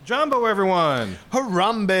Jumbo, everyone.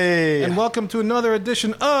 Harambe! And welcome to another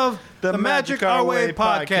edition of the Magic Our Way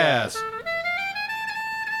podcast.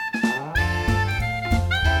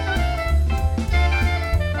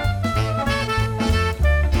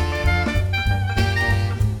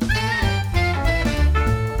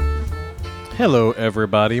 Hello,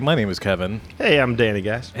 everybody. My name is Kevin. Hey, I'm Danny,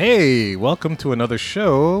 guys. Hey, welcome to another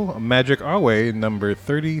show, Magic Our Way, number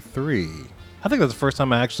 33. I think that's the first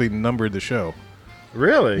time I actually numbered the show.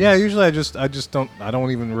 Really? Yeah, usually I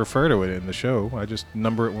don't even refer to it in the show. I just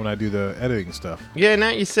number it when I do the editing stuff. Yeah,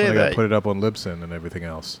 now you say I that. gotta put it up on Libsyn and everything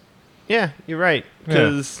else. Yeah, you're right.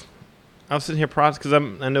 Because I was sitting here because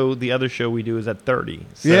I know the other show we do is at 30.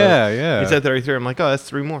 So yeah. It's at 33. I'm like, oh, that's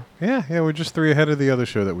 3 more. Yeah, we're just 3 ahead of the other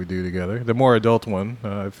show that we do together. The more adult one,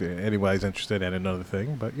 if anybody's interested in another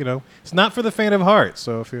thing. But, it's not for the faint of heart.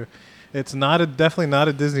 So it's definitely not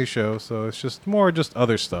a Disney show. So it's just more just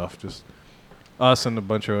other stuff. Just us and a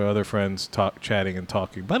bunch of other friends chatting and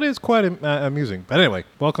talking. But it's quite amusing. But anyway,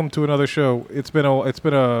 welcome to another show. It's been I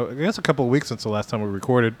guess a couple of weeks since the last time we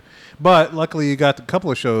recorded. But luckily you got a couple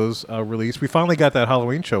of shows released. We finally got that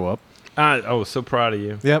Halloween show up. So proud of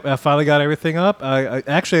you. Yep, I finally got everything up. I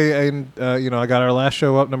got our last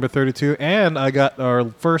show up, number 32, and I got our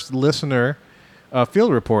first listener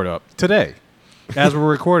field report up today as we're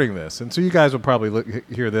recording this. And so you guys will probably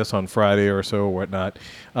hear this on Friday or so or whatnot.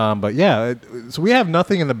 But yeah, so we have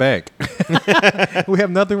nothing in the bank. We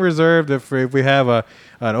have nothing reserved if we have an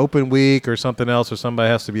open week or something else or somebody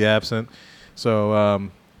has to be absent. So,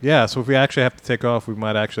 so if we actually have to take off, we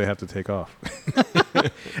might actually have to take off.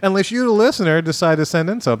 Unless you, the listener, decide to send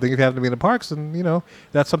in something if you have to be in the parks, and,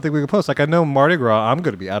 that's something we can post. Like, I know Mardi Gras, I'm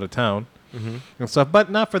going to be out of town and stuff, but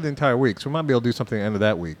not for the entire week. So we might be able to do something at the end of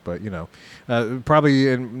that week. But,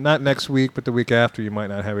 probably not next week, but the week after, you might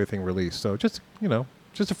not have anything released. So just a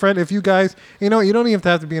friend. If you guys, you don't even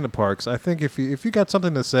have to be in the parks. I think if you got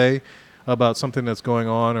something to say about something that's going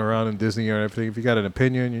on around in Disney or everything, if you got an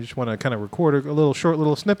opinion, you just want to kind of record a short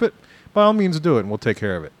little snippet, by all means do it, and we'll take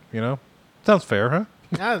care of it, Sounds fair,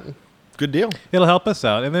 huh? Good deal. It'll help us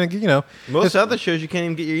out. And then, most other shows, you can't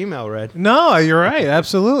even get your email read. No, you're right.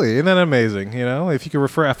 Absolutely. Isn't that amazing? If you could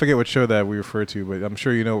I forget what show that we refer to, but I'm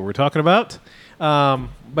sure you know what we're talking about.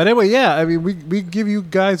 But anyway, yeah, I mean, we give you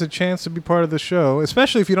guys a chance to be part of the show,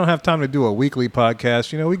 especially if you don't have time to do a weekly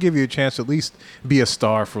podcast. We give you a chance to at least be a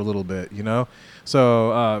star for a little bit,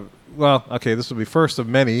 So, this will be first of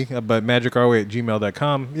many, but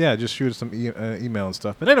magicourway@gmail.com. Yeah, just shoot us some email and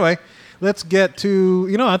stuff. But anyway, let's get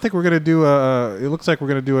to, I think we're going to do it looks like we're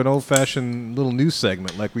going to do an old-fashioned little news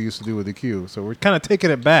segment like we used to do with the Q. So we're kind of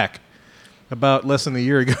taking it back about less than a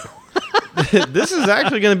year ago. This is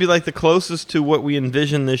actually going to be like the closest to what we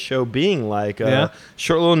envision this show being like.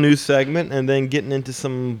 Short little news segment and then getting into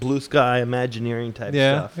some blue sky Imagineering type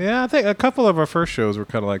stuff. Yeah, I think a couple of our first shows were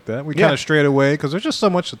kind of like that. We kind of strayed away because there's just so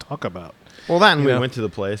much to talk about. Well, that and we went to the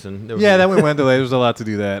place. And then we went to there. There's a lot to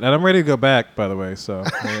do that. And I'm ready to go back, by the way. So,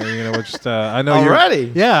 we're just, I know you're ready.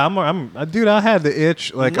 Yeah, dude, I had the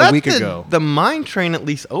itch like a week ago. The mine train at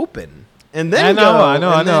least open. And then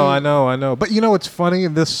I know. But what's funny?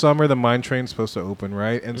 This summer, the mine train's supposed to open,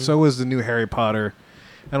 right? And so is the new Harry Potter.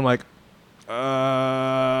 And I'm like, and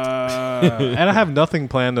I have nothing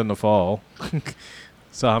planned in the fall.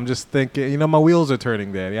 So I'm just thinking, my wheels are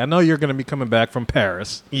turning, Daddy. I know you're going to be coming back from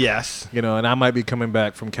Paris. Yes. And I might be coming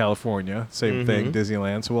back from California. Same thing,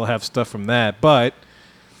 Disneyland. So we'll have stuff from that. But,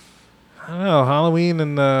 I don't know, Halloween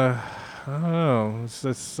and... I don't know.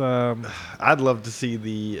 It's I'd love to see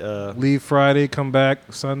the leave Friday, come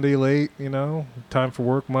back Sunday late. Time for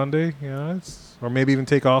work Monday. Or maybe even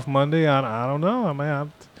take off Monday. I don't know.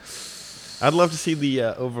 I'd love to see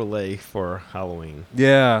the overlay for Halloween.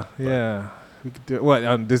 Yeah. We could do what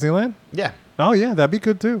on Disneyland? Yeah. Oh yeah, that'd be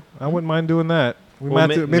good too. I wouldn't mind doing that. We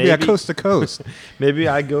might do maybe a coast to coast. Maybe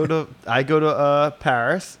I go to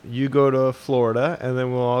Paris, you go to Florida, and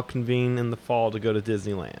then we'll all convene in the fall to go to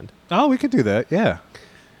Disneyland. Oh, we could do that. Yeah.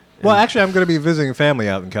 Well, actually, I'm going to be visiting family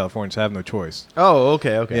out in California, so I have no choice. Oh,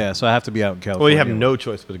 okay. Yeah, so I have to be out in California. Well, you have no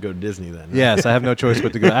choice but to go to Disney then. Right? Yes, I have no choice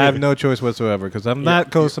but to go. I have no choice whatsoever because I'm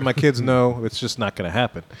not coast, and my kids know it's just not going to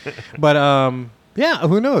happen. But yeah,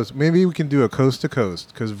 who knows? Maybe we can do a coast to coast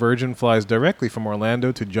because Virgin flies directly from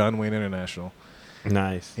Orlando to John Wayne International.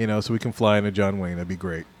 Nice. So we can fly into John Wayne. That'd be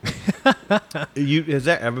great. Has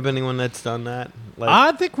there ever been anyone that's done that?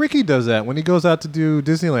 I think Ricky does that when he goes out to do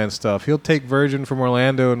Disneyland stuff. He'll take Virgin from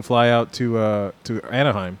Orlando and fly out to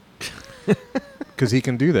Anaheim because he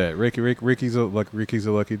can do that. Ricky's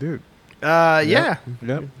a lucky dude. Yeah.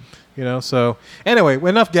 Yep. So anyway,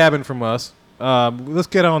 enough gabbing from us. Let's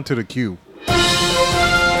get on to the queue.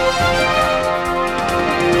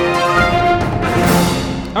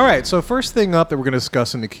 right. So first thing up that we're going to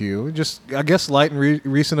discuss in the queue, just I guess light and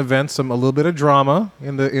recent events, a little bit of drama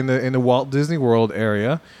in the Walt Disney World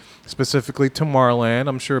area, specifically Tomorrowland.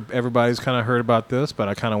 I'm sure everybody's kind of heard about this, but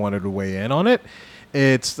I kind of wanted to weigh in on it.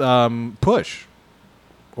 It's push,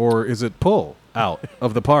 or is it pull out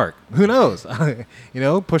of the park? Who knows?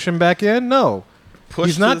 Push him back in? No.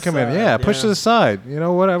 He's not coming. Push to the side.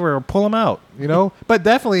 Whatever. Or pull him out. But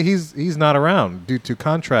definitely he's not around due to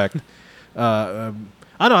contract. I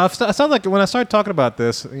don't know. I sound like when I started talking about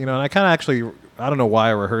this, and I kind of actually, I don't know why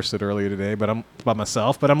I rehearsed it earlier today, but I'm by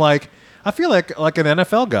myself. But I'm like, I feel like an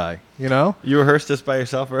NFL guy. You rehearsed this by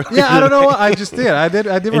yourself earlier. Yeah, I don't know. I just did. I did.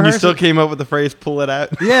 And rehearse you still came up with the phrase "pull it out."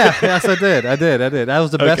 Yeah. Yes, I did. That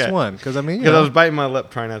was the best one because I was biting my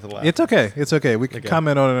lip trying not to laugh. It's okay. We can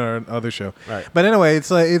comment on it in our other show. Right. But anyway,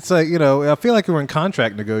 it's like I feel like we're in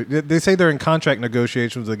contract They say they're in contract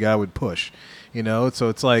negotiations. The guy would push. So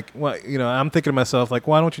it's like, well, I'm thinking to myself, like,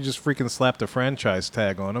 why don't you just freaking slap the franchise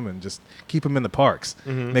tag on them and just keep them in the parks,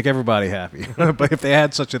 make everybody happy? But if they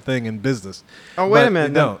had such a thing in business, wait a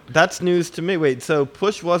minute, no, that's news to me. Wait, so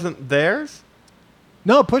Push wasn't theirs?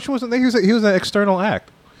 No, Push wasn't there. He was an external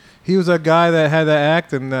act. He was a guy that had that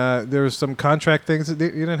act, and there was some contract things that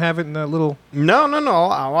you didn't have it in a little. No.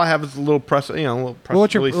 All I have is a little press.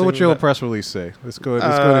 What's your little press release say? Let's go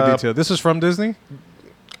into detail. This is from Disney.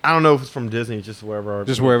 I don't know if it's from Disney, just wherever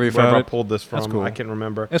you found I it? pulled this from. That's cool. I can't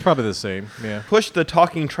remember. It's probably the same, yeah. Push the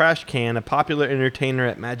Talking Trash Can, a popular entertainer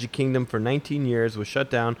at Magic Kingdom for 19 years, was shut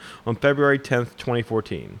down on February 10th,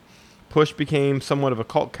 2014. Push became somewhat of a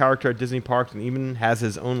cult character at Disney parks and even has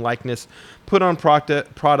his own likeness put on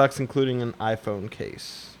products, including an iPhone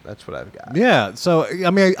case. That's what I've got. Yeah, so,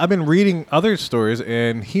 I've been reading other stories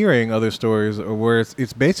and hearing other stories where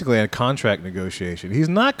it's basically a contract negotiation. He's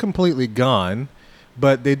not completely gone.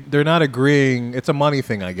 But they're not agreeing. It's a money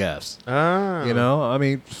thing, I guess. Ah. I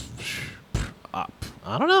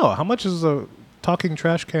don't know. How much is a talking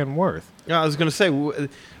trash can worth? Yeah, I was going to say,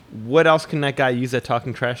 what else can that guy use that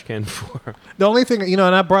talking trash can for? The only thing, and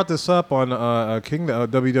I brought this up on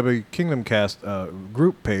WW Kingdom Cast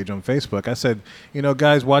group page on Facebook. I said,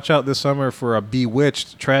 guys, watch out this summer for a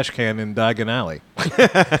Bewitched trash can in Diagon Alley.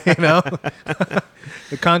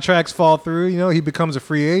 The contracts fall through. He becomes a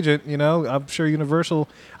free agent. I'm sure Universal.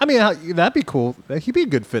 That'd be cool. He'd be a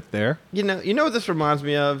good fit there. You know what this reminds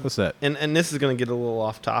me of? What's that? And this is going to get a little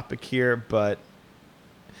off topic here, but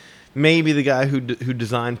maybe the guy who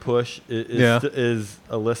designed Push is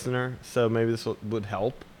a listener, so maybe this would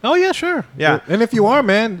help. Oh yeah, sure. Yeah. And if you are,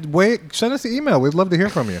 man, send us the email. We'd love to hear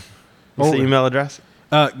from you. What's the email address?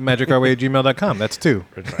 magicourway@gmail.com. That's two.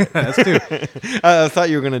 That's right. That's two. I thought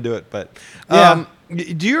you were going to do it, but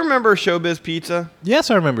do you remember Showbiz Pizza? Yes,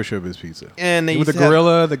 I remember Showbiz Pizza. And they with used the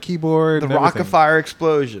gorilla, the keyboard, the and everything. Rock-afire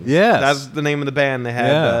Explosion. Yes, that's the name of the band. They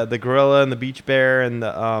had the gorilla and the beach bear and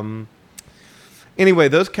the. Anyway,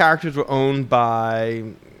 those characters were owned by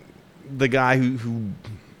the guy who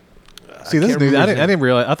See, this is new. I didn't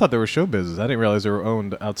realize. I thought they were Showbiz. I didn't realize they were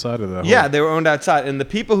owned outside of the. Yeah, they were owned outside, and the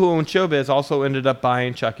people who owned Showbiz also ended up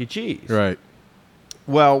buying Chuck E. Cheese. Right.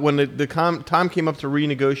 Well, when the time came up to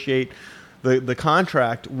renegotiate the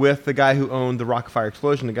contract with the guy who owned the Rock-afire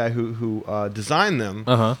Explosion, the guy who designed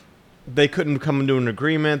them, they couldn't come into an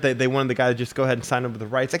agreement. They wanted the guy to just go ahead and sign over the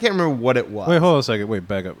rights. I can't remember what it was. Wait, hold on a second. Wait,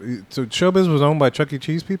 back up. So Showbiz was owned by Chuck E.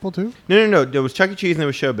 Cheese people too? No. There was Chuck E. Cheese and there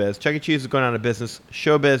was Showbiz. Chuck E. Cheese was going out of business.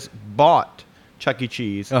 Showbiz bought Chuck E.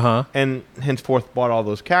 Cheese and henceforth bought all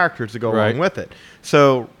those characters to go along with it.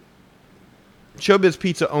 So Showbiz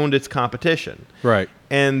Pizza owned its competition. Right.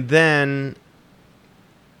 And then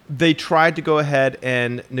they tried to go ahead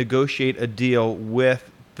and negotiate a deal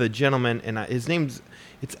with the gentleman, and his name's...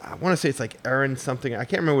 I want to say it's like Aaron something. I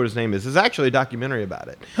can't remember what his name is. There's actually a documentary about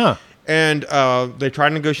it. Huh. And they tried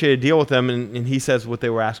to negotiate a deal with them, and he says what they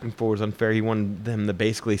were asking for was unfair. He wanted them to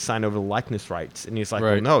basically sign over the likeness rights. And he's like,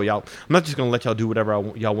 well, no, y'all, I'm not just going to let y'all do whatever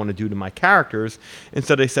y'all want to do to my characters. And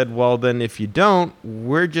so they said, well, then if you don't,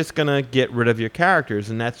 we're just going to get rid of your characters.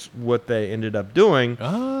 And that's what they ended up doing,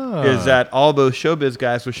 is that all those Showbiz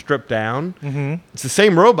guys were stripped down. Mm-hmm. It's the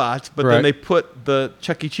same robots, but then they put the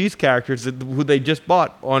Chuck E. Cheese characters who they just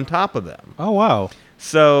bought on top of them. Oh, wow.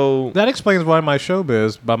 So that explains why my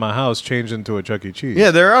Showbiz by my house changed into a Chuck E. Cheese. Yeah,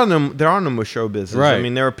 there are them with Showbiz. Right. I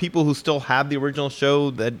mean, there are people who still have the original show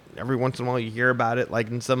that every once in a while you hear about it, like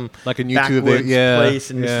in some like in YouTube, backwoods place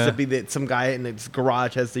in Mississippi that some guy in his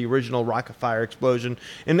garage has the original Rock-afire Explosion.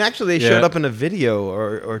 And actually, they showed up in a video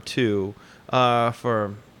or two for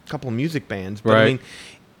a couple of music bands. But I mean,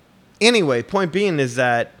 anyway, point being is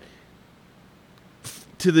that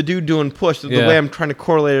to the dude doing Push, the way I'm trying to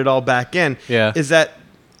correlate it all back in is that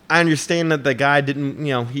I understand that the guy didn't,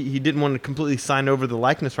 he didn't want to completely sign over the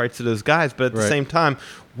likeness rights to those guys, but at the same time,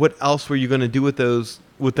 what else were you going to do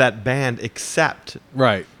with that band except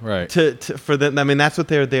right to for them? I mean, that's what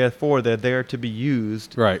they're there for. They're there to be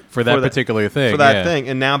used for that particular thing. For that thing.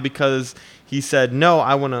 And now because he said, no,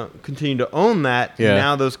 I want to continue to own that,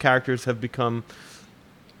 now those characters have become,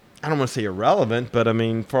 I don't want to say irrelevant, but I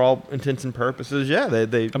mean, for all intents and purposes,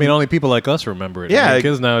 they I mean, only people like us remember it. Yeah. I mean,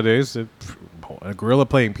 kids nowadays, a gorilla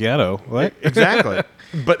playing piano. What? Exactly.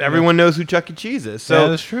 But everyone knows who Chuck E. Cheese is. So,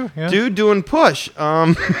 that's true. Yeah. Dude doing Push.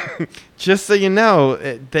 Just so you know,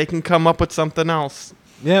 they can come up with something else.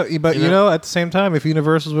 Yeah, but at the same time, if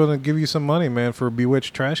Universal's going to give you some money, man, for a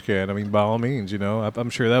Bewitched trash can, I mean, by all means, I'm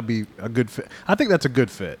sure that'd be a good fit. I think that's a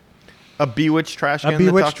good fit. A Bewitched trash can? A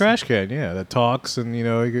Bewitched trash can, yeah, that talks and,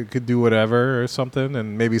 you could do whatever or something,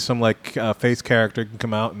 and maybe some, face character can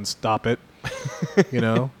come out and stop it,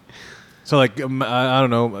 So, I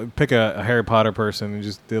don't know, pick a Harry Potter person and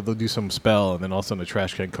just they'll do some spell, and then all of a sudden the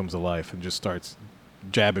trash can comes to life and just starts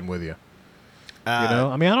jabbing with you.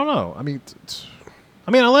 I mean, I don't know. I mean,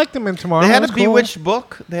 I liked them in Tomorrow. They had a Bewitched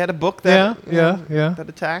book. They had a book that that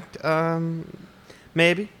attacked.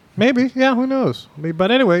 Maybe, yeah. Who knows? I mean,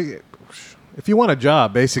 but anyway, if you want a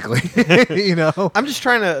job, basically, I'm just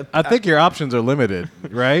trying to. I think your options are limited,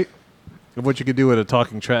 right? Of what you could do with a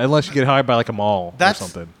talking trash, unless you get hired by a mall or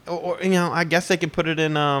something. Or I guess they can put it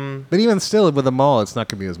in. But even still, with a mall, it's not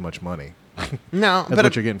going to be as much money. No, that's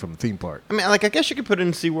what you're getting from the theme park. I mean, I guess you could put it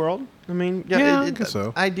in SeaWorld. I mean, I guess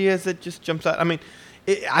so. Ideas that just jumps out. I mean,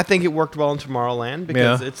 I think it worked well in Tomorrowland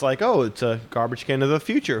because it's it's a garbage can of the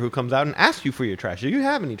future who comes out and asks you for your trash. Do you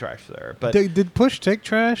have any trash there? But did Push take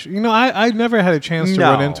trash? I never had a chance to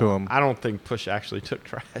run into him. I don't think Push actually took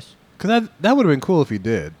trash. Because that would have been cool if he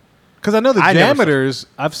did. Because I know the Jammers,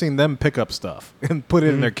 I've seen them pick up stuff and put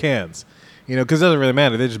it in their cans. Because it doesn't really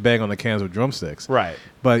matter. They just bang on the cans with drumsticks. Right.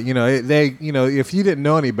 But, if you didn't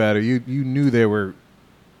know any better, you knew they were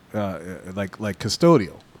like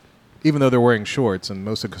custodial. Even though they're wearing shorts, and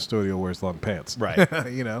most of custodial wears long pants. Right.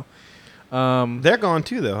 They're gone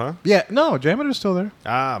too, though, huh? Yeah. No, Jamator's still there.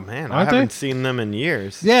 Ah, man. I haven't seen them in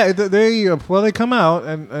years. Yeah. They come out,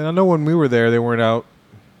 and I know when we were there, they weren't out.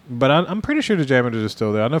 But I'm pretty sure the Jamators are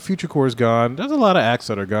still there. I know Future Core's gone. There's a lot of acts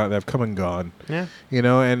that are gone, that have come and gone. Yeah.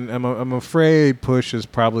 And I'm afraid Push is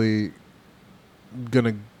probably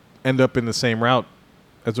gonna end up in the same route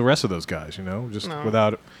as the rest of those guys.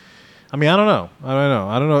 Without. I mean, I don't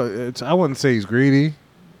know. I wouldn't say he's greedy.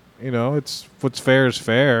 It's what's fair is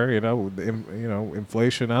fair.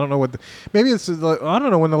 Inflation. I don't know maybe it's. I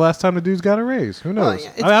don't know when the last time the dude's got a raise. Who knows?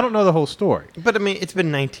 I don't know the whole story. But I mean, it's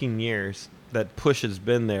been 19 years that Push has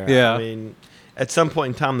been there. Yeah. I mean, at some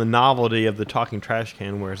point in time, the novelty of the talking trash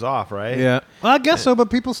can wears off, right? Yeah. Well, I guess so, but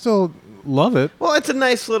people still love it. Well, it's a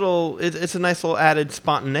nice little added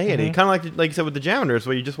spontaneity, kind of like you said with the Jamators,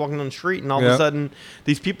 where you're just walking on the street and all of a sudden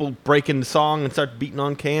these people break into song and start beating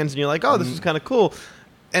on cans, and you're like, oh, this is kind of cool.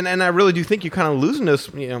 And I really do think you're kind of losing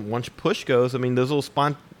those. Once Push goes, I mean, those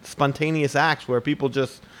little spontaneous acts where people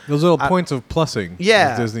just. Those little points of plussing,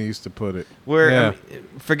 as Disney used to put it. Where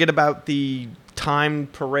forget about the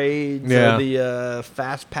timed parades or the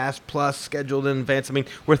Fast Pass Plus scheduled in advance. I mean,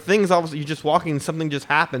 where things obviously you're just walking, something just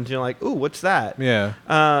happens. You're like, ooh, what's that? Yeah.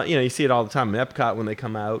 You see it all the time in Epcot when they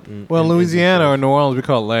come out. In Louisiana or New Orleans, we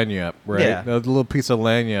call it lanyap, right? Yeah. The little piece of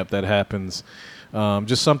lanyap that happens.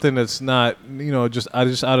 Just something that's not, just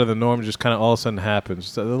out of the norm. Just kind of all of a sudden happens.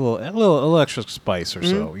 Just a little extra spice or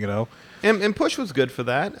so, And Push was good for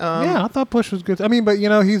that. I thought Push was good. I mean, but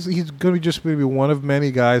he's going to be just maybe one of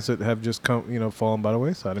many guys that have just come, fallen by the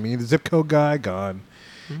wayside. I mean, the Zip Code guy gone.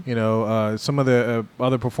 Some of the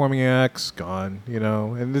other performing acts gone.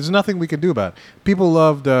 And there's nothing we can do about it. People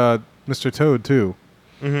loved Mr. Toad too.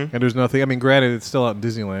 Mm-hmm. And there's nothing. I mean, granted, it's still out in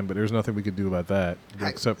Disneyland, but there's nothing we could do about that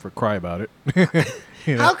except for cry about it.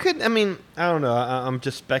 How could I don't know. I'm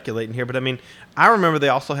just speculating here, but I mean, I remember they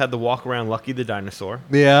also had the walk around Lucky the Dinosaur.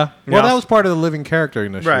 Yeah. Well, that was part of the Living Character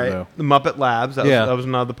Initiative, right? Though. The Muppet Labs. That was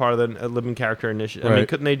another part of the Living Character Initiative. Right. I mean,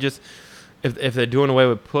 couldn't they just, if they're doing away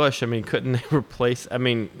with Push? I mean, couldn't they replace? I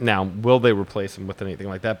mean, now will they replace them with anything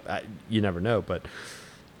like that? You never know, but.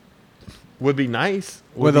 Would be nice.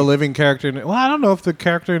 With a Living Character. Well, I don't know if the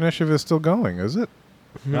Character Initiative is still going. Is it?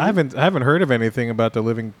 Mm-hmm. I haven't heard of anything about the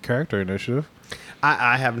Living Character Initiative.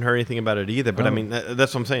 I haven't heard anything about it either. But I mean,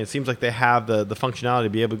 that's what I'm saying. It seems like they have the functionality to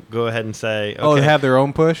be able to go ahead and say, okay, they have their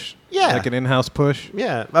own push. Yeah, like an in-house push.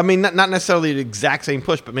 Yeah, I mean, not necessarily the exact same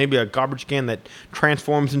push, but maybe a garbage can that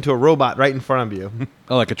transforms into a robot right in front of you.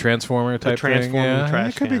 Oh, like a transformer type thing. Yeah,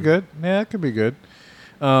 trash it could can. be good. Yeah, it could be good.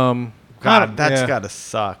 God, that's Yeah. got to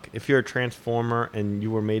suck. If you're a Transformer and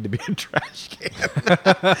you were made to be a trash can.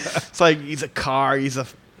 It's like he's a car, he's a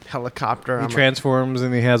helicopter. He I'm transforms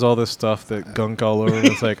and he has all this stuff that gunk all over him.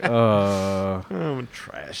 It's like, I'm a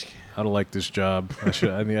trash can. I don't like this job.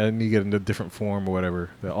 I need to get into a different form or whatever.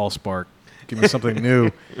 The Allspark. Give me something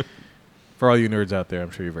new. For all you nerds out there, I'm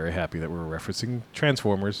sure you're very happy that we're referencing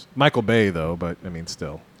Transformers. Michael Bay, though, but I mean,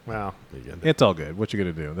 still. Well, It's all good. What you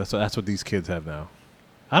gonna do? That's what these kids have now.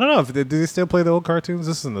 I don't know. Do they still play the old cartoons?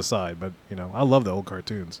 This is an aside, but I love the old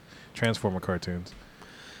cartoons, Transformer cartoons.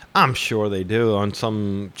 I'm sure they do on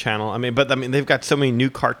some channel. I mean, they've got so many new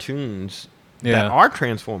cartoons Yeah. that are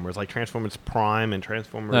Transformers, like Transformers Prime and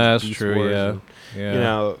Transformers. That's Beast true. Wars Yeah. and,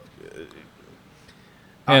 Yeah.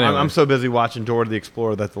 I'm Anyway. so busy watching Dora the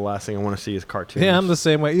Explorer that the last thing I want to see is cartoons. Yeah, I'm the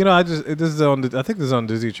same way. I think this is on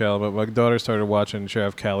Disney Channel, but my daughter started watching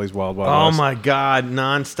Sheriff Callie's Wild Wild Oh West. my God,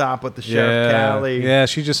 nonstop with the Sheriff Callie. Yeah,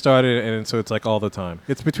 she just started, and so it's like all the time.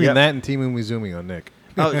 It's between Yep. that and Team Umizoomi on Nick.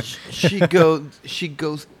 Oh, she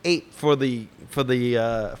goes 8 for the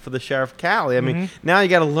Sheriff Callie. I mean, now you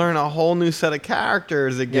got to learn a whole new set of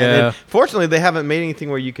characters again. Yeah. And fortunately, they haven't made anything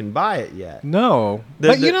where you can buy it yet. No,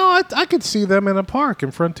 but I could see them in a park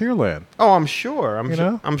in Frontierland. Oh, I'm sure.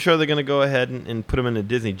 know? I'm sure they're going to go ahead and put them in a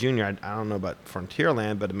Disney Junior. I don't know about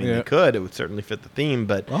Frontierland, but I mean, Yeah. they could. It would certainly fit the theme.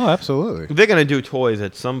 But Oh, absolutely. they're going to do toys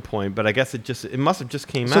at some point. But I guess it must have just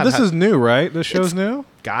came out. So this is new, right? This show's new.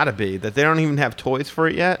 Gotta be that they don't even have toys for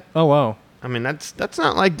it yet. Oh wow. I mean, that's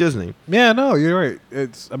not like Disney. Yeah, no, you're right.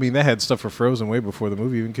 They had stuff for Frozen way before the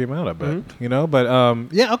movie even came out, I bet.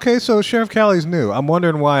 Yeah, okay, so Sheriff Callie's new. I'm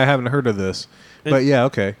wondering why I haven't heard of this. But yeah,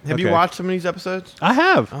 okay. Have you watched some of these episodes? I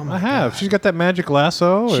have. Oh my I have. God. She's got that magic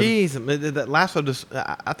lasso. and- Jeez, that lasso just.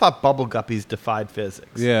 I thought Bubble Guppies defied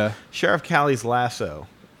physics. Yeah. Sheriff Callie's lasso.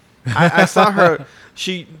 I saw her.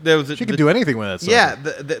 She could do anything with that stuff. Yeah,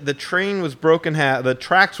 the train was broken half. The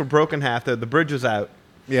tracks were broken half. The bridge was out,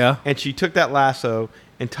 Yeah. and she took that lasso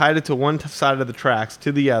and tied it to one side of the tracks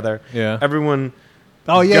to the other. Yeah. Everyone.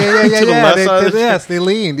 Oh, yeah. to the left side of the Yes, they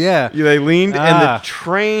leaned, yeah. They leaned, and Ah. the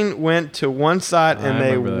train went to one side, I and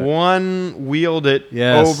they remember that. one-wheeled it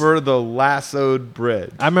Yes. over the lassoed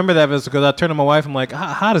bridge. I remember that because I turned to my wife. I'm like,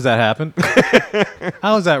 how does that happen?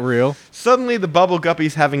 How is that real? Suddenly, the Bubble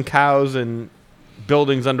Guppies having cows and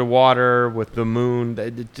buildings underwater with the moon.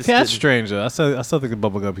 It just See, that's didn't- strange, though. I still think the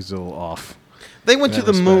Bubble Guppies are a little off. They went in to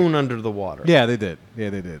that the respect. moon under the water. Yeah, they did. Yeah,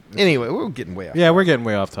 they did. Anyway, we're getting way off. Yeah, we're getting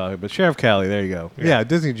way off topic, but Sheriff Callie, there you go. Yeah,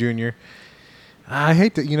 Disney Junior. I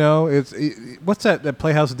hate that. What's that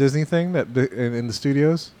Playhouse Disney thing that in the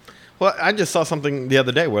studios? Well, I just saw something the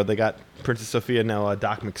other day where they got Princess Sophia now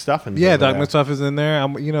Doc McStuffins. Yeah, over Doc there. McStuff is in there.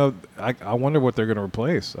 I wonder what they're going to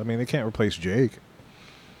replace. I mean, they can't replace Jake.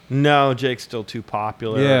 No, Jake's still too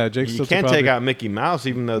popular. Yeah, Jake's you still too can't take popular. out Mickey Mouse,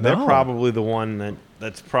 even though they're No. probably the one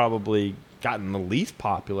that's probably gotten the least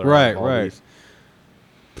popular. Right, of all right. these.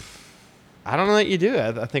 I don't know what you do.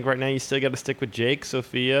 I think right now you still got to stick with Jake,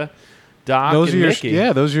 Sophia, Doc, Those are and your Mickey.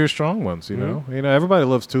 those are your strong ones. You know, everybody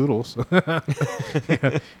loves Toodles.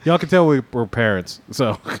 Yeah. Y'all can tell we're parents,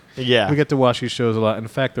 so Yeah. we get to watch these shows a lot. In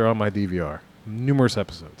fact, they're on my DVR, numerous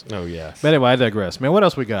episodes. Oh yes. But anyway, I digress, man. What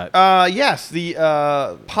else we got? Yes,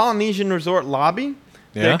 the Polynesian Resort lobby.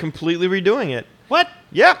 Yeah? They're completely redoing it. What?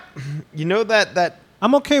 Yep. You know that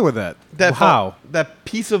I'm okay with that. How? that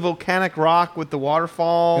piece of volcanic rock with the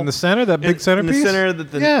waterfall In the center, that big centerpiece? in the center,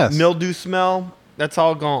 that the Yes. mildew smell. That's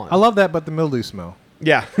all gone. I love that, but the mildew smell.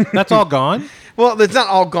 Yeah. That's all gone? Well, it's not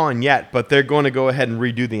all gone yet, but they're going to go ahead and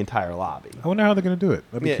redo the entire lobby. I wonder how they're going to do it.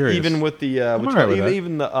 I'd be curious. Even with the I'm all right with that.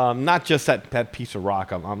 even the not just that piece of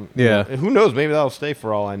rock. Yeah. Who knows? Maybe that'll stay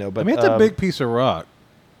for all I know. But I mean, it's a big piece of rock.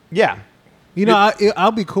 Yeah.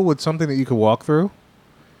 I'll be cool with something that you could walk through.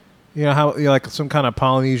 You know how like some kind of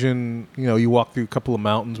Polynesian. You walk through a couple of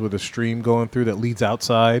mountains with a stream going through that leads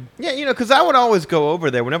outside. Yeah, because I would always go over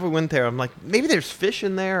there. Whenever we went there, I'm like, maybe there's fish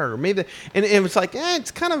in there, or maybe, and it was like,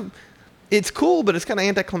 it's cool, but it's kind of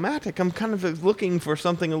anticlimactic. I'm kind of looking for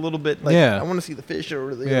something a little bit like, Yeah. I want to see the fish,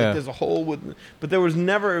 or like, Yeah. there's a hole with, but there was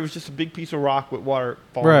never. It was just a big piece of rock with water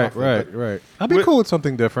falling off. Right, of it. right. I'd be With- cool with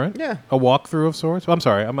something different. Yeah. A walkthrough of sorts. I'm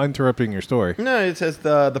sorry, I'm interrupting your story. No, it says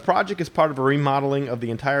the project is part of a remodeling of the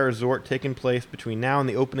entire resort taking place between now and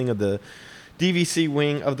the opening of the DVC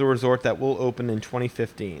wing of the resort that will open in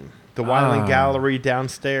 2015. The Wyland Gallery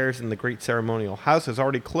downstairs in the Great Ceremonial House has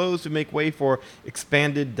already closed to make way for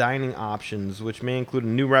expanded dining options, which may include a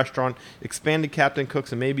new restaurant, expanded Captain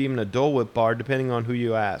Cook's, and maybe even a Dole Whip bar, depending on who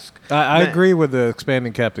you ask. I agree with the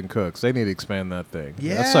expanding Captain Cook's. They need to expand that thing.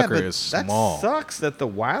 Yeah, that sucker but is small. That sucks that the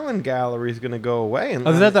Wyland Gallery is going to go away. And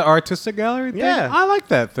is that the artistic gallery thing? Yeah. I like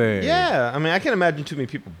that thing. Yeah. I mean, I can't imagine too many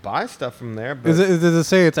people buy stuff from there. But Does it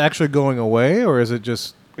say it's actually going away, or is it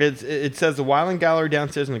just... It says the Wyland Gallery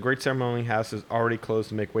downstairs in the Great Ceremonial House is already closed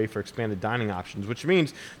to make way for expanded dining options, which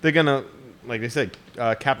means they're going to, like they said,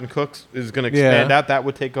 Captain Cook's is going to expand out. That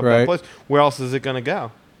would take up that place. Where else is it going to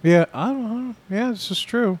go? Yeah, I don't know. Yeah, it's just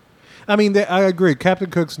true. I mean, I agree. Captain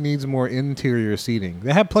Cook's needs more interior seating.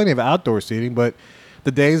 They have plenty of outdoor seating, but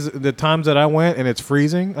the times that I went and it's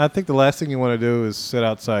freezing, I think the last thing you want to do is sit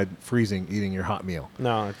outside freezing eating your hot meal.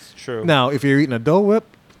 No, it's true. Now, if you're eating a Dole Whip,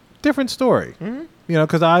 different story. Mm-hmm. You know,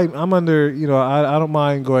 because I'm under, I don't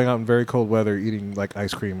mind going out in very cold weather eating like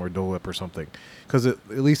ice cream or Dole Whip or something, because at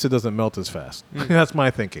least it doesn't melt as fast. That's my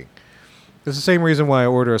thinking. It's the same reason why I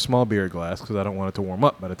order a small beer glass, because I don't want it to warm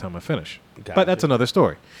up by the time I finish. Gotcha. But that's another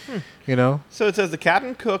story. You know? So it says the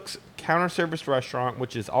Captain Cook's counter service restaurant,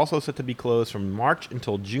 which is also set to be closed from March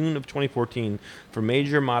until June of 2014 for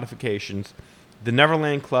major modifications. The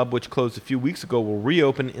Neverland Club, which closed a few weeks ago, will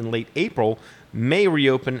reopen in late April, may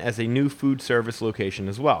reopen as a new food service location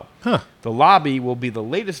as well. The lobby will be the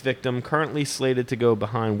latest victim, currently slated to go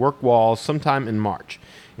behind work walls sometime in March.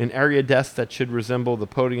 An area desk that should resemble the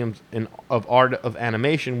podiums of Art of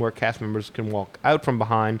Animation, where cast members can walk out from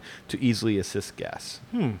behind to easily assist guests.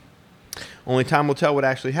 Only time will tell what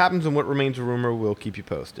actually happens, and what remains a rumor. We'll keep you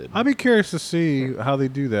posted. I'd be curious to see how they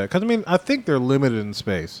do that, because, I mean, I think they're limited in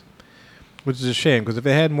space. Which is a shame, because if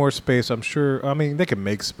they had more space, I'm sure... I mean, they can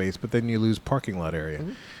make space, but then you lose parking lot area.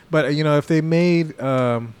 Mm-hmm. But, if they made...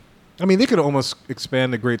 I mean, they could almost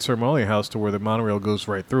expand the Great Ceremonial House to where the monorail goes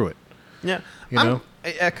right through it. Yeah.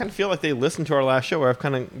 I kind of feel like they listened to our last show where I've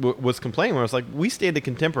kind of was complaining, where I was like, we stayed at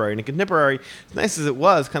Contemporary, and the Contemporary, as nice as it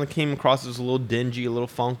was, kind of came across as a little dingy, a little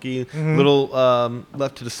funky, little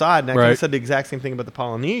left to the side. And I kind of said the exact same thing about the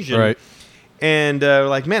Polynesian. Right. And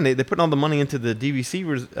like, man, they're putting all the money into the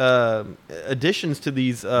DVC additions to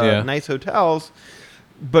these nice hotels,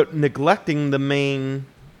 but neglecting the main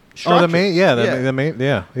structure. Oh, the main,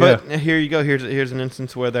 But here you go. Here's an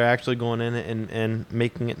instance where they're actually going in and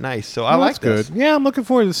making it nice. So I like this. Good. Yeah, I'm looking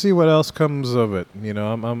forward to see what else comes of it.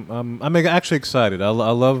 I'm actually excited. I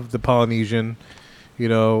love the Polynesian. Who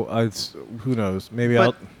knows?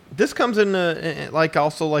 Maybe this comes in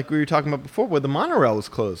also like we were talking about before, where the monorail is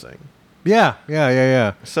closing.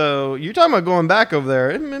 Yeah. So you're talking about going back over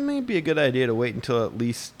there. It may be a good idea to wait until at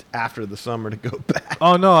least after the summer to go back.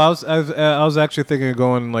 Oh no, I was actually thinking of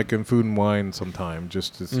going like in Food and Wine sometime,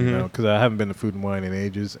 just to because I haven't been to Food and Wine in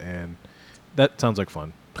ages, and that sounds like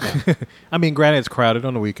fun. Yeah. I mean, granted, it's crowded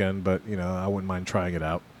on the weekend, but I wouldn't mind trying it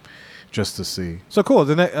out just to see. So cool.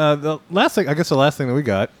 The last thing that we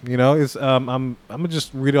got, is I'm gonna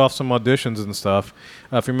just read off some auditions and stuff.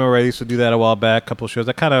 If you remember, I used to do that a while back, a couple of shows.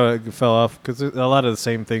 I kind of fell off because a lot of the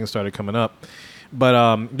same things started coming up.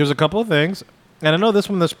 But there's a couple of things, and I know this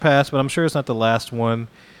one that's passed, but I'm sure it's not the last one.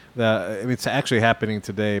 It's actually happening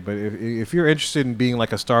today. But if you're interested in being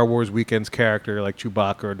like a Star Wars Weekends character like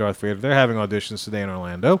Chewbacca or Darth Vader, they're having auditions today in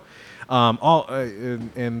Orlando.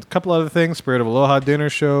 And a couple other things. Spirit of Aloha Dinner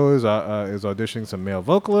Show is auditioning some male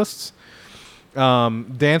vocalists.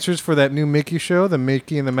 Dancers for that new Mickey show, the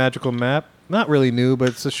Mickey and the Magical Map. Not really new, but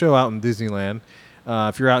it's a show out in Disneyland.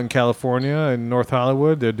 If you're out in California and North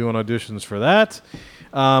Hollywood, they're doing auditions for that.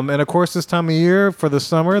 And of course, this time of year for the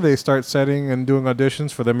summer, they start setting and doing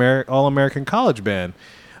auditions for the All-American College Band.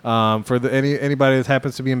 For anybody that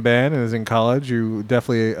happens to be in band and is in college, you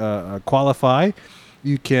definitely qualify.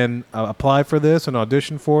 You can apply for this and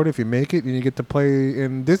audition for it. If you make it, and you get to play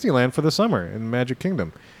in Disneyland for the summer in Magic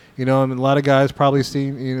Kingdom. And a lot of guys probably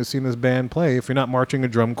seen this band play. If you're not marching a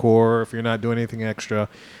drum corps, if you're not doing anything extra,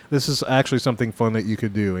 this is actually something fun that you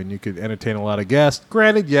could do, and you could entertain a lot of guests.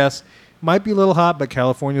 Granted, yes, might be a little hot, but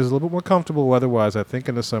California is a little bit more comfortable weather-wise, I think,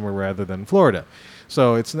 in the summer rather than Florida.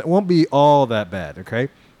 So it won't be all that bad, okay?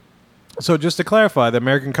 So just to clarify, the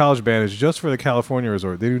American College Band is just for the California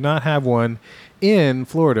resort. They do not have one in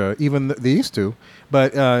Florida, even they used to,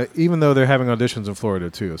 but even though they're having auditions in Florida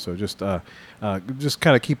too. So just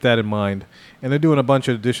kind of keep that in mind. And they're doing a bunch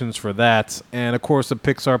of auditions for that. And of course, the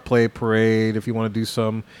Pixar Play Parade, if you want to do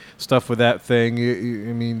some stuff with that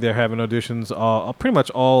thing, they're having auditions pretty much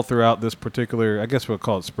all throughout this particular, I guess we'll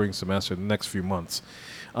call it spring semester, the next few months.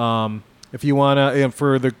 If you want to,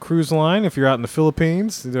 for the cruise line, if you're out in the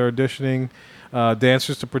Philippines, they're auditioning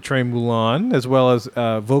dancers to portray Mulan, as well as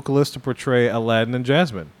vocalists to portray Aladdin and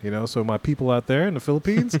Jasmine. So my people out there in the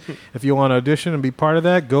Philippines, if you want to audition and be part of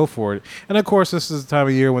that, go for it. And of course, this is the time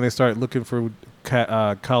of year when they start looking for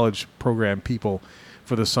college program people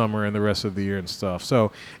for the summer and the rest of the year and stuff.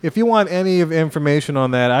 So if you want any of information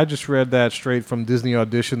on that, I just read that straight from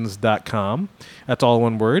DisneyAuditions.com. That's all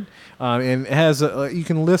one word. And it has you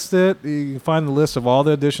can list it. You can find the list of all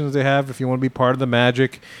the auditions they have if you want to be part of the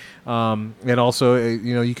magic. And also,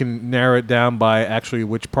 you can narrow it down by actually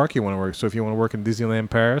which park you want to work. So if you want to work in Disneyland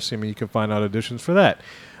Paris, you can find out auditions for that.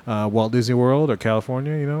 Walt Disney World or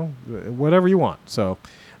California, whatever you want. So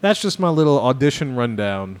that's just my little audition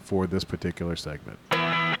rundown for this particular segment.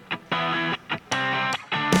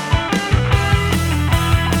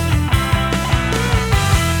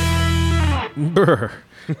 Brr.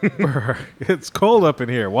 Brr. It's cold up in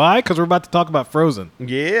here. Why? Because we're about to talk about Frozen.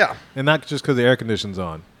 Yeah. And not just because the air conditioning's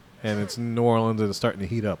on. And it's in New Orleans and it's starting to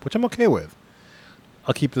heat up, which I'm okay with.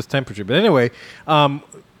 I'll keep this temperature. But anyway,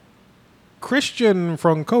 Christian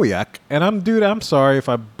Frankowiak, and I'm sorry if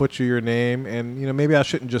I butcher your name, and maybe I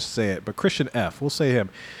shouldn't just say it, but Christian F. We'll say him.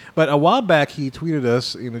 But a while back, he tweeted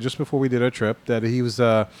us, just before we did our trip, that he was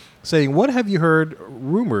saying, "What have you heard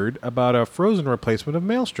rumored about a Frozen replacement of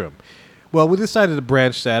Maelstrom?" Well, we decided to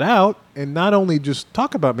branch that out and not only just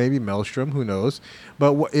talk about maybe Maelstrom, who knows,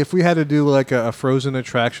 but if we had to do like a Frozen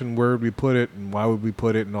attraction, where would we put it and why would we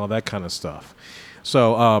put it and all that kind of stuff.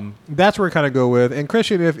 So that's where I kind of go with. And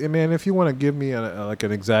Christian, if you want to give me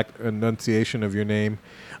an exact enunciation of your name,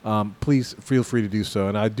 please feel free to do so.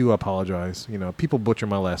 And I do apologize. People butcher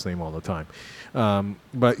my last name all the time.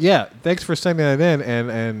 But yeah, thanks for sending that in.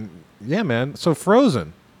 And yeah, man. So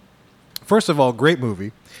Frozen. First of all, great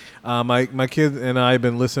movie. My kid and I have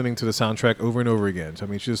been listening to the soundtrack over and over again. So,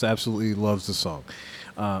 she just absolutely loves the song,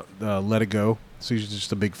 Let It Go. So she's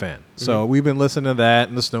just a big fan. Mm-hmm. So we've been listening to that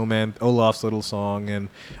and the Snowman, Olaf's little song, and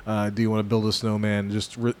Do You Want to Build a Snowman?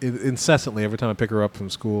 Just incessantly, every time I pick her up from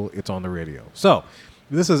school, it's on the radio. So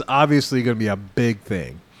this is obviously going to be a big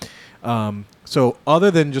thing. So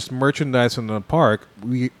other than just merchandise in the park,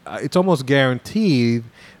 it's almost guaranteed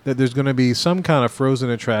that there's going to be some kind of Frozen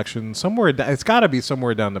attraction somewhere. It's got to be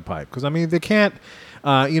somewhere down the pipe, because they can't.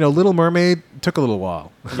 Little Mermaid took a little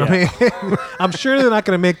while. Yeah. I'm sure they're not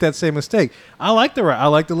going to make that same mistake. I like the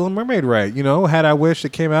Little Mermaid ride. Had I wished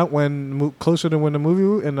it came out closer to when the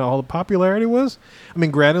movie and all the popularity was.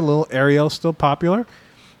 Granted, little Ariel's still popular.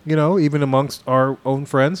 Even amongst our own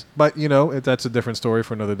friends. But, that's a different story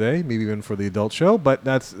for another day, maybe even for the adult show. But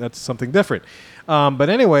that's something different. But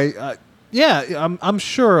anyway, I'm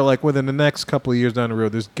sure within the next couple of years down the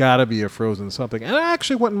road, there's got to be a Frozen something. And I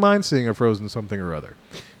actually wouldn't mind seeing a Frozen something or other.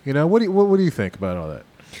 What do you think about all that?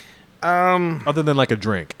 Other than a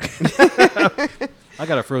drink. I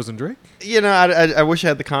got a Frozen drink. I wish I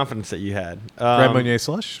had the confidence that you had. Grand Marnier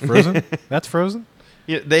slush? Frozen? That's Frozen?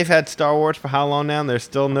 Yeah, they've had Star Wars for how long now? And there's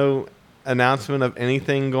still no announcement of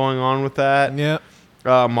anything going on with that. Yeah.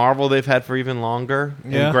 Marvel they've had for even longer.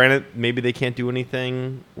 Yeah. And granted, maybe they can't do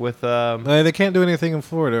anything with... they can't do anything in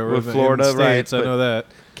Florida. With Florida, in the States, right. I know that.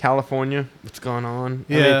 California, what's going on?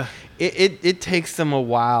 Yeah. It takes them a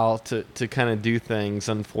while to kind of do things,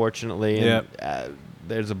 unfortunately. And,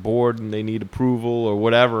 there's a board and they need approval or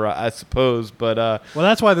whatever, I suppose. But well,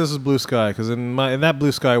 that's why this is Blue Sky, because in that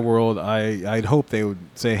Blue Sky world, I'd hope they would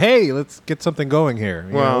say, "Hey, let's get something going here.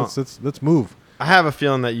 Let's move." I have a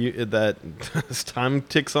feeling that as time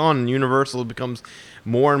ticks on, Universal becomes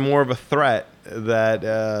more and more of a threat.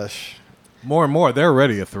 That more and more, they're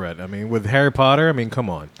already a threat. With Harry Potter, come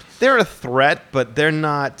on. They're a threat, but they're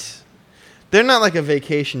not. They're not like a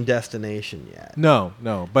vacation destination yet. No,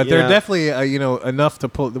 but they're definitely enough to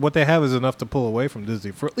pull. What they have is enough to pull away from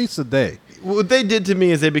Disney for at least a day. What they did to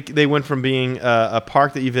me is they went from being a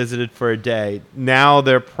park that you visited for a day. Now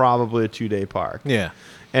they're probably a 2-day park. Yeah.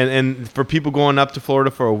 And for people going up to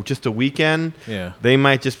Florida for just a weekend, they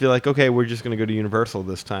might just be like, okay, we're just going to go to Universal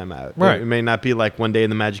this time out. Right. It may not be like one day in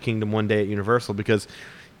the Magic Kingdom, one day at Universal, because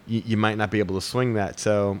you might not be able to swing that.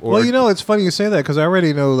 So, it's funny you say that, because I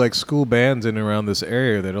already know school bands in and around this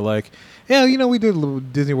area that are like, yeah, we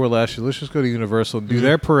did Disney World last year. Let's just go to Universal and do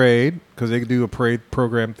their parade, because they can do a parade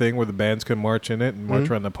program thing where the bands can march in it and march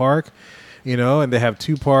around the park. And they have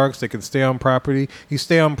 2 parks. They can stay on property. You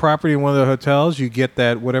stay on property in one of the hotels, you get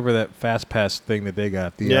that fast pass thing that they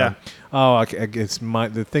got. The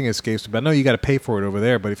thing escapes me. But I know you got to pay for it over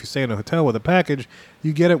there. But if you stay in a hotel with a package,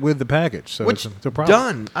 you get it with the package. So it's a problem.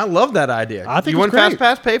 Done. I love that idea. I think you want fast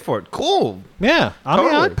pass, pay for it. Cool. Yeah, totally.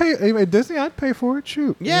 I'd pay Disney. I'd pay for it.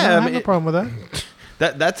 Shoot. Yeah, I have no problem with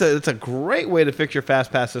that. That's a great way to fix your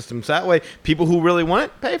fast pass system. So that way, people who really want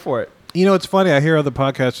it pay for it. You know, it's funny. I hear other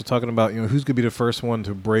podcasts are talking about, who's going to be the first one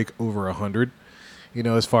to break over 100,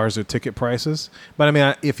 as far as their ticket prices. But I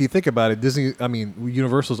mean, if you think about it,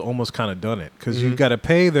 Universal's almost kind of done it because you've got to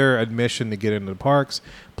pay their admission to get into the parks.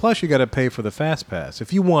 Plus, you got to pay for the Fast Pass.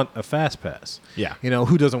 If you want a Fast Pass,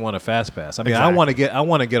 who doesn't want a Fast Pass? I mean, exactly. I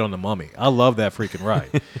want to get on the Mummy. I love that freaking ride.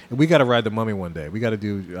 And we got to ride the Mummy one day. We got to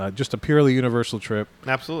do just a purely Universal trip.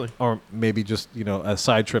 Absolutely. Or maybe just a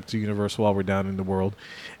side trip to Universal while we're down in the world.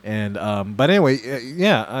 And but anyway,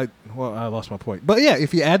 I lost my point. But yeah,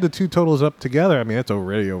 if you add the two totals up together, I mean, it's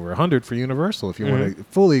already over 100 for Universal if you want to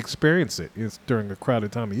fully experience it. It's during a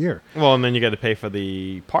crowded time of year. Well, and then you got to pay for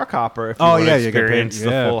the park hopper if you want to experience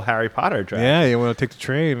the full Harry Potter attraction. Yeah, you want to take the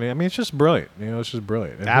train. I mean, it's just brilliant. It's just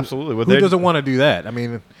brilliant. And absolutely. Who doesn't want to do that? I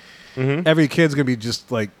mean, every kid's gonna be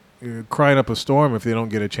just like crying up a storm if they don't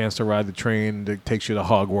get a chance to ride the train that takes you to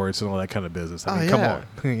Hogwarts and all that kind of business. I mean, come on,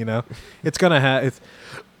 it's gonna have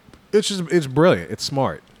it's brilliant. It's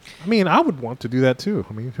smart. I mean, I would want to do that too.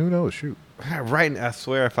 I mean, who knows? Shoot. Right. I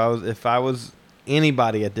swear, if I was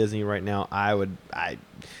anybody at Disney right now, I'd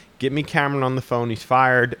get me Cameron on the phone. He's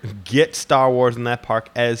fired. Get Star Wars in that park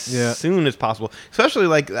as soon as possible. Especially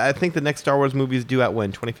I think the next Star Wars movie is due out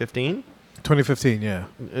when 2015. 2015, yeah.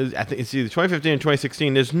 I think it's either 2015 or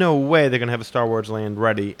 2016. There's no way they're gonna have a Star Wars land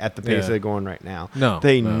ready at the pace they're going right now. No,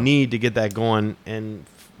 they need to get that going and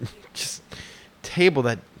just table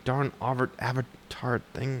that darn Avatar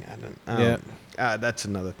thing. That's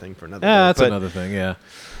another thing for another. Yeah, that's another thing. Yeah.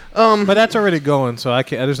 But that's already going, so I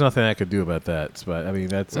can't. There's nothing I could do about that. But I mean,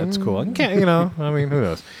 that's cool. I can't. I mean, who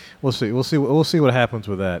knows? We'll see. We'll see what happens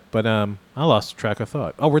with that. But I lost track of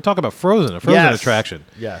thought. Oh, we're talking about Frozen, a Frozen attraction.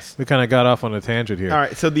 Yes. We kind of got off on a tangent here. All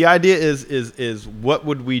right. So the idea is what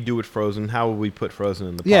would we do with Frozen? How would we put Frozen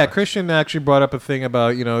in the park? Yeah, Christian actually brought up a thing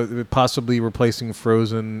about possibly replacing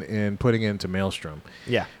Frozen and putting it into Maelstrom.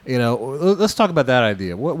 Yeah. Let's talk about that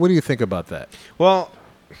idea. What do you think about that? Well,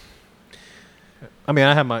 I mean,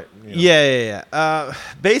 I have my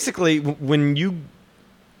basically when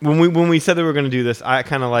we said that we were going to do this, I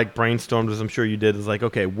kind of brainstormed, as I'm sure you did. Is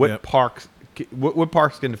okay, what parks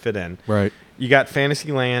going to fit in? Right. You got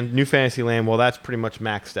Fantasyland, New Fantasyland. Well, that's pretty much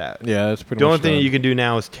maxed out. Yeah, that's pretty. The much only thing done. that you can do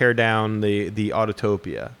now is tear down the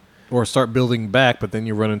Autotopia, or start building back, but then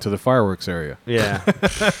you run into the fireworks area. Yeah.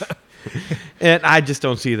 And I just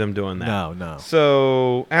don't see them doing that. No.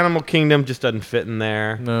 So Animal Kingdom just doesn't fit in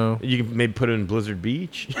there. No. You can maybe put it in Blizzard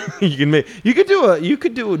Beach. You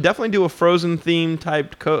could definitely do a Frozen theme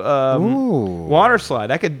type water slide.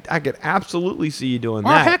 I could absolutely see you doing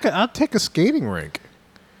that. Heck, I'll take a skating rink.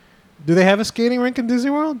 Do they have a skating rink in Disney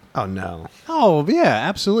World? Oh no. Oh yeah,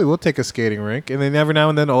 absolutely. We'll take a skating rink, and then every now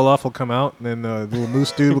and then Olaf will come out, and then the little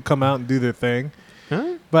Moose Dude will come out and do their thing.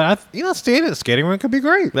 Huh? But skating rink could be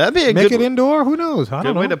great. That'd be make it indoor. Who knows? I don't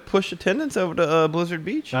know. Good way to push attendance over to Blizzard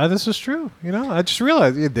Beach. This is true. I just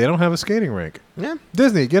realized they don't have a skating rink. Yeah.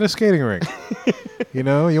 Disney, get a skating rink. You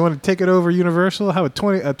want to take it over Universal? Have a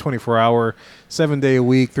 24-hour, 7-day a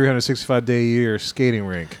week, 365-day a year skating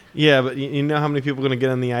rink. Yeah, but you know how many people are going to get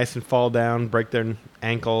on the ice and fall down, break their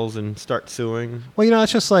ankles, and start suing? Well,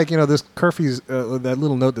 it's just like, this Curfew's, that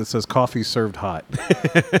little note that says coffee served hot.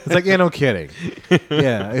 It's like, no kidding.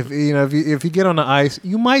 Yeah, if you get on the ice,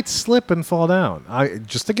 you might slip and fall down.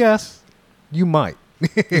 Just a guess. You might.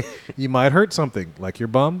 You might hurt something, like your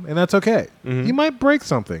bum, and that's okay. Mm-hmm. You might break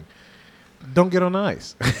something. Don't get on the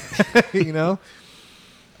ice.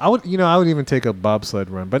 I would even take a bobsled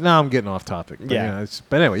run, but now I'm getting off topic. But, yeah.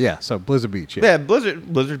 But anyway, yeah. So Blizzard Beach. Yeah,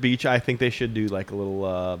 Blizzard Beach. I think they should do a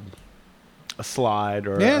little a slide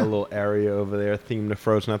or a little area over there themed to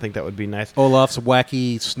Frozen. I think that would be nice. Olaf's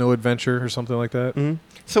wacky snow adventure or something like that. Mm-hmm.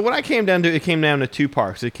 So what it came down to two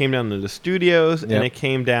parks. It came down to the studios and it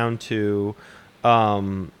came down to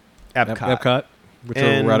Epcot. Epcot, which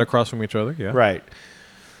are right across from each other. Yeah. Right.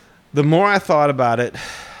 The more I thought about it,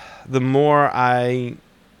 the more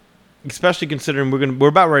especially considering we're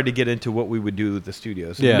about ready to get into what we would do with the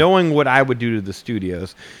studios. Yeah. Knowing what I would do to the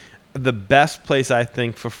studios, the best place I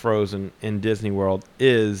think for Frozen in Disney World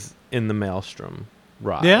is in the Maelstrom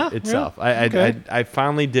ride itself. Yeah. I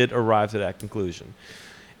finally did arrive to that conclusion.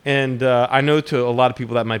 And I know to a lot of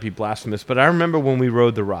people that might be blasphemous, but I remember when we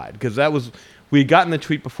rode the ride, because we had gotten the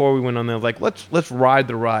tweet before we went on there, let's ride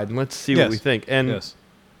the ride and let's see what we think. And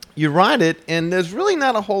you ride it, and there's really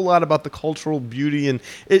not a whole lot about the cultural beauty, and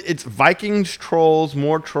it's Vikings, trolls,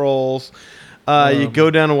 more trolls. You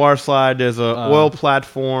go down a water slide. There's a oil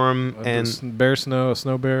platform and a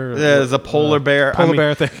snow bear. There's a polar bear.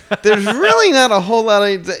 Bear thing. There's really not a whole lot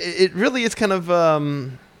of. It really is kind of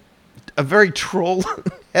a very troll.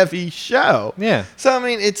 heavy show. Yeah. So I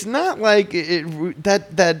mean, it's not like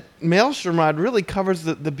that Maelstrom ride really covers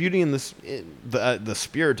the beauty and the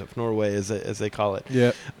spirit of Norway, as they call it.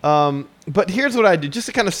 Yeah. But here's what I do, just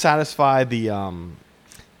to kind of satisfy the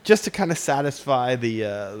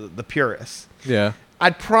purists. Yeah.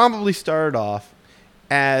 I'd probably start off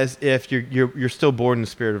as if you're still bored in the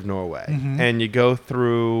spirit of Norway, and you go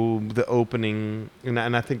through the opening, and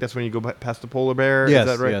I think that's when you go past the polar bear. Yes.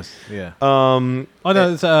 Is that right? Yes. Yeah. Oh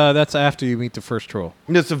no, that's after you meet the first troll.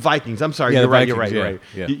 No, it's the Vikings. I'm sorry. Yeah, You're the right. Vikings, You're right.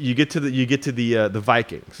 yeah. You get to the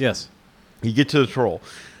Vikings. Yes. You get to the troll.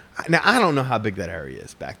 Now I don't know how big that area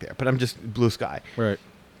is back there, but I'm just blue sky. Right.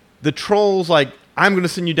 The troll's like, I'm going to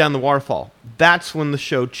send you down the waterfall. That's when the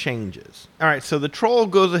show changes. All right, so the troll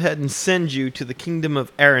goes ahead and sends you to the kingdom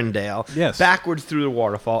of Arendelle. Yes. Backwards through the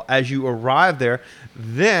waterfall. As you arrive there,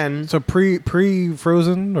 then... So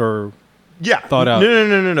pre-frozen or... Yeah. Thought out.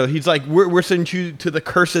 No. He's like, we're sending you to the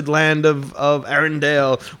cursed land of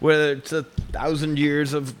Arendelle, where it's 1,000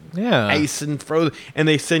 years of ice and frozen. And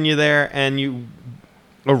they send you there, and you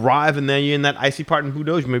arrive, and then you're in that icy part, and who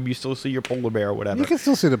knows, maybe you still see your polar bear or whatever. You can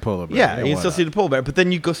still see the polar bear. Yeah, you can still see the polar bear, but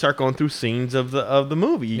then you start going through scenes of the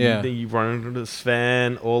movie. You run into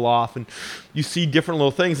Sven, Olaf, and you see different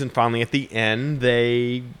little things, and finally at the end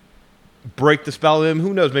they break the spell of him.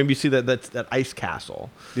 Who knows? Maybe you see that ice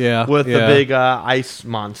castle. Yeah, with the big ice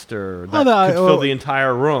monster that could fill the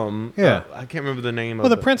entire room. Yeah, I can't remember the name of it.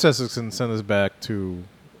 Well, the princesses can send us back to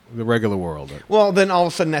the regular world. Well, then all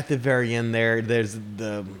of a sudden at the very end there's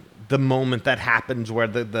the moment that happens where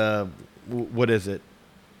the what is it?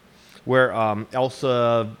 Where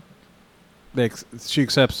Elsa she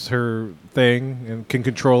accepts her thing and can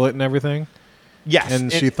control it and everything. Yes.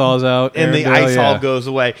 And she thaws out. And the ice all goes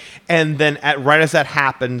away. And then right as that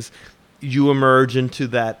happens, you emerge into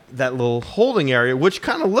that little holding area, which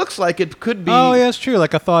kind of looks like it could be... Oh, yeah, it's true.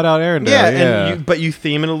 Like a thought-out Arendelle. Yeah. But you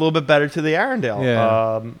theme it a little bit better to the Arendelle.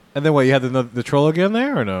 Yeah. And then what, you had the troll again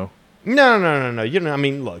there, or no? No. You know, I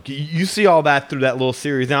mean, look, you see all that through that little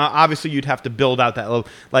series. Now, obviously, you'd have to build out that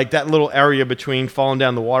little area between falling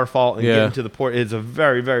down the waterfall and getting to the port is a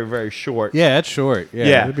very, very, very short. Yeah, it's short.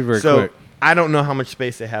 Yeah. It'd be very quick. I don't know how much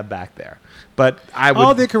space they have back there, but I would...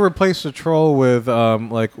 Oh, they could replace the troll with,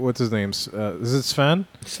 what's his name? Is it Sven?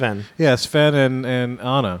 Sven. Yeah, Sven and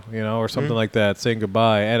Anna, or something like that, saying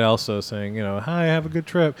goodbye, and also saying, hi, have a good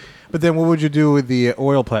trip. But then what would you do with the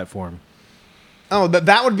oil platform? Oh,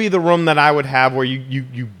 that would be the room that I would have where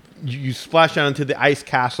you splash down into the ice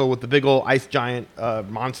castle with the big old ice giant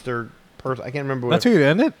monster person. I can't remember what. That's who you'd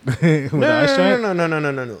end it? With no, ice giant?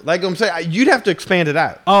 No. Like I'm saying, you'd have to expand it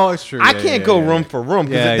out. Oh, it's true. I can't go room for room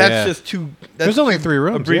because that's just too. There's only 3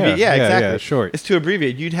 rooms. Yeah, exactly. Yeah, short. It's too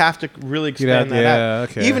abbreviated. You'd have to really expand that out.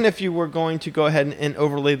 Okay. Even if you were going to go ahead and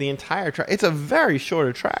overlay the entire track, it's a very short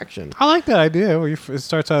attraction. I like that idea. Where it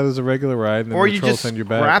starts out as a regular ride, and then the troll send you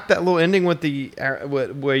back. Scrap that little ending with the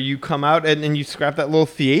where you come out and you scrap that little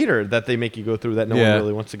theater that they make you go through that no one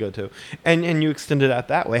really wants to go to, and you extend it out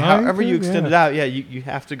that way. However you extend it out, you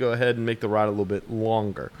have to go ahead and make the ride a little bit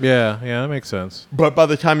longer. Yeah, that makes sense. But by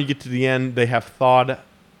the time you get to the end, they have thawed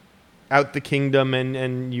out the kingdom,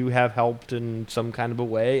 and you have helped in some kind of a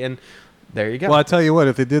way, and there you go. Well, I tell you what,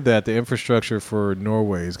 if they did that, the infrastructure for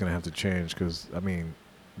Norway is going to have to change because, I mean,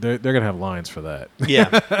 they're going to have lines for that.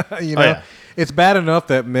 Yeah. It's bad enough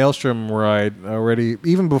that Maelstrom ride already,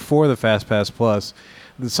 even before the Fast Pass Plus,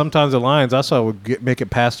 sometimes the lines I saw would make it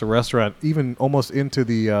past the restaurant, even almost into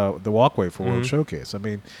the walkway for World Showcase. I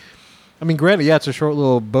mean, granted, it's a short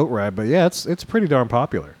little boat ride, but it's pretty darn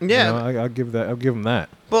popular. Yeah, I'll give them that.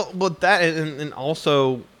 But that and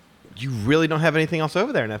also, you really don't have anything else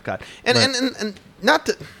over there in Epcot, and not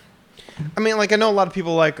to. I mean, like I know a lot of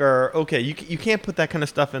people are okay. You can't put that kind of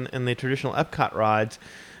stuff in the traditional Epcot rides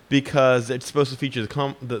because it's supposed to feature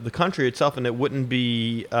the country itself, and it wouldn't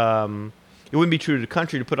be true to the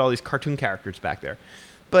country to put all these cartoon characters back there.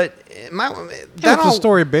 But it's a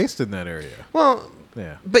story based in that area. Well,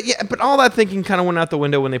 but all that thinking kind of went out the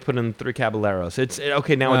window when they put in 3 Caballeros. It's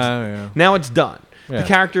okay now it's done. Yeah. The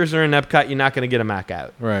characters are in Epcot. You're not going to get them back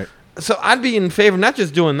out. Right. So I'd be in favor of not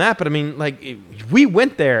just doing that, but I mean, like we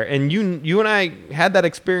went there and you and I had that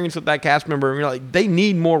experience with that cast member, and we're like, they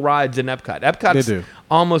need more rides in Epcot. Epcot's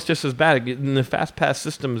almost just as bad. And the Fast Pass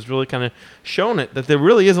system has really kind of shown it that there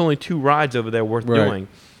really is only 2 rides over there worth doing.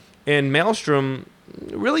 And Maelstrom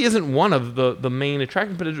really isn't one of the main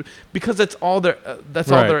attractions, but because that's all there. All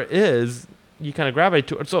there is. You kind of gravitate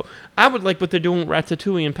to it. So I would like what they're doing with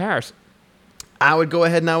Ratatouille in Paris. I would go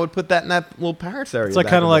ahead and I would put that in that little Paris area. It's like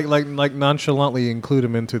kind of like nonchalantly include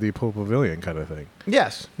them into the Pool Pavilion kind of thing.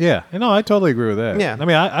 Yes. Yeah. I totally agree with that. Yeah. I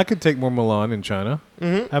mean, I could take more Milan in China.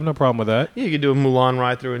 Mm-hmm. I have no problem with that. Yeah, you could do a Mulan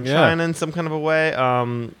ride through in Yeah. China in some kind of a way.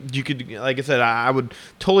 You could, like I said, I would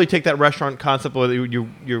totally take that restaurant concept where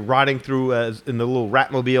you're riding through as in the little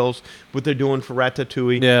Ratmobiles, what they're doing for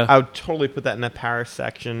Ratatouille. Yeah. I would totally put that in that Paris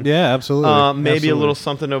section. Yeah, absolutely. Maybe Absolutely. a little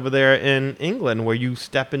something over there in England where you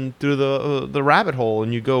step in through the rabbit hole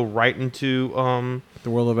and you go right into The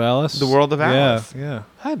World of Alice. The World of Alice. Yeah, yeah.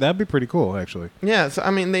 Hey, that'd be pretty cool, actually. yeah. So I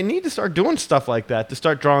mean, they need to start doing stuff like that to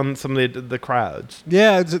start drawing some of the crowds.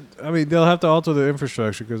 Yeah, I mean, they'll have to alter the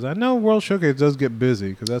infrastructure because I know World Showcase does get busy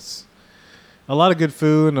because that's a lot of good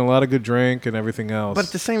food and a lot of good drink and everything else. But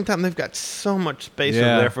at the same time, they've got so much space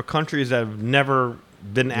Yeah. over there for countries that have never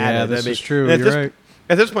been added. yeah, I this mean, is true. at You're this- right.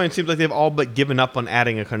 At this point, it seems like they've all but given up on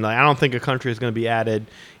adding a country. Like, I don't think a country is going to be added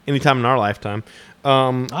anytime in our lifetime.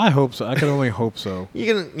 I hope so. I can only hope so.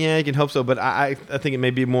 You can hope so, but I think it may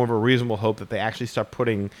be more of a reasonable hope that they actually start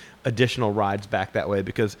putting additional rides back that way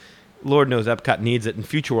because Lord knows Epcot needs it and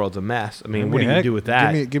Future World's a mess. I mean, what do you do with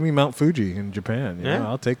that? Give me Mount Fuji in Japan. You Yeah. know,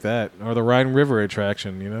 I'll take that. Or the Rhine River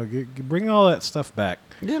attraction. You know, bring all that stuff back.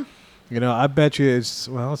 Yeah. You know, I bet you it's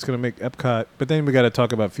going to make Epcot. But then we got to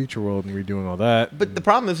talk about Future World and redoing all that. But the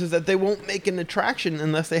problem is that they won't make an attraction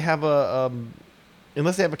unless they have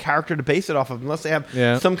unless they have a character to base it off of, unless they have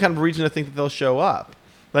Yeah. some kind of reason to think that they'll show up.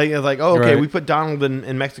 Like, oh, okay, Right. we put Donald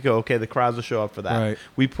in Mexico. Okay, the crowds will show up for that. Right.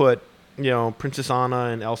 We put, Princess Anna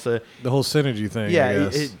and Elsa. The whole synergy thing. Yeah, I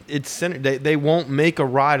guess. they won't make a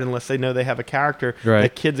ride unless they know they have a character Right.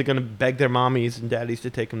 that kids are going to beg their mommies and daddies to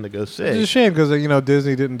take them to go see. It's a shame because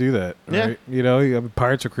Disney didn't do that. Yeah. Right? You have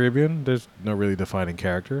Pirates of the Caribbean. There's no really defining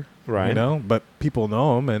character. Right. You know, but people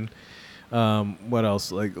know them. And what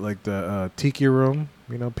else? Like the Tiki Room.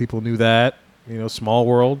 People knew that. Small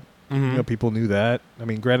World. Mhm. People knew that. I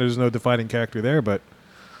mean, granted, there's no defining character there, but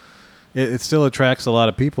it still attracts a lot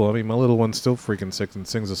of people. I mean, my little one's still freaking sick and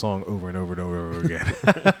sings a song over and over and over and over again.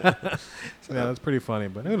 Yeah, that's pretty funny,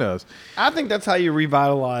 but who knows? I think that's how you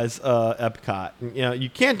revitalize Epcot. You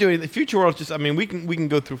can't do anything. Future World's just. I mean, we can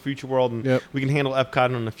go through Future World and Yep. we can handle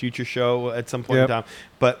Epcot on a future show at some point Yep. in time.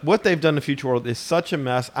 But what they've done to Future World is such a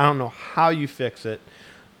mess. I don't know how you fix it.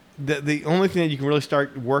 The only thing that you can really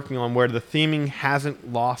start working on, where the theming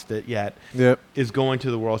hasn't lost it yet, Yep. is going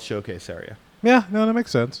to the World Showcase area. Yeah, no, that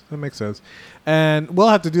makes sense. And we'll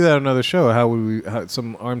have to do that on another show.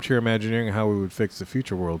 Some armchair imagineering, how we would fix the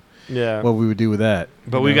Future World. Yeah. What we would do with that.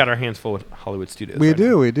 But we got our hands full with Hollywood Studios. We right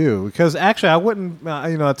now. do. Because actually, I wouldn't,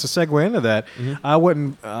 it's a segue into that. Mhm. I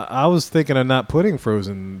wouldn't, I was thinking of not putting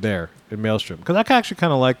Frozen there in Maelstrom. Because I actually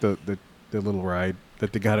kind of like the little ride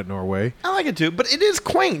that they got at Norway. I like it too, but it is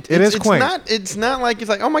quaint. It is quaint. It's not like it's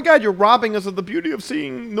like, oh my God, you're robbing us of the beauty of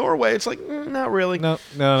seeing Norway. It's like, not really. No,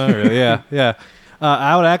 not really. Yeah.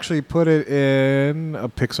 I would actually put it in a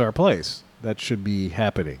Pixar place. That should be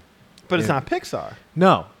happening. But it's Yeah. not Pixar.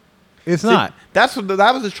 No, it's See, not. that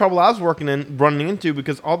was the trouble I was running into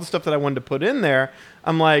because all the stuff that I wanted to put in there,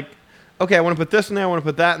 I'm like, okay, I want to put this in there, I want to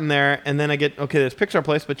put that in there, and then I get, okay, there's Pixar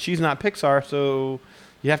place, but she's not Pixar, so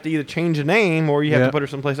you have to either change the name or you have Yeah. to put her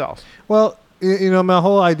someplace else. Well, my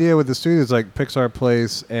whole idea with the studios, like Pixar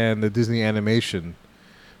Place and the Disney Animation,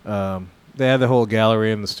 they had the whole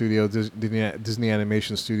gallery in the studio. Disney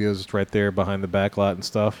Animation Studios is right there behind the back lot and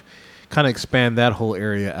stuff. Kind of expand that whole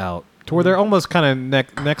area out to where they're almost kind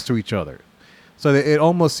of next to each other. So it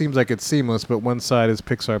almost seems like it's seamless, but one side is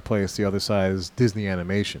Pixar Place, the other side is Disney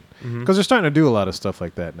Animation. Because they're starting to do a lot of stuff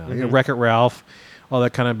like that now. Mhm. Wreck-It Ralph, all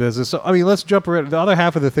that kind of business. So, I mean, let's jump right. The other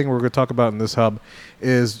half of the thing we're going to talk about in this hub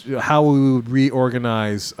is how we would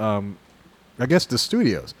reorganize, I guess, the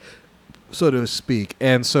studios, so to speak.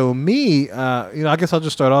 And so I guess I'll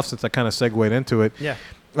just start off since I kind of segued into it. Yeah.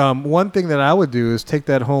 One thing that I would do is take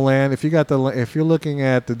that whole land. If you're looking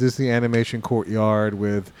at the Disney Animation Courtyard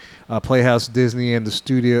with Playhouse Disney and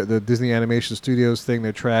the Disney Animation Studios thing, the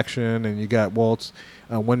attraction, and you got Walt's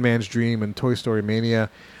One Man's Dream and Toy Story Mania,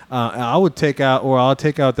 I'll take out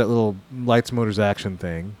that little Lights, Motors, Action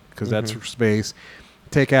thing because that's space.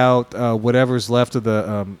 Take out whatever's left of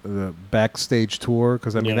the backstage tour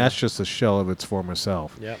because I mean that's just a shell of its former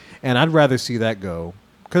self. Yep. And I'd rather see that go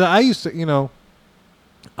because I used to,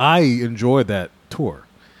 I enjoyed that tour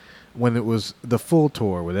when it was the full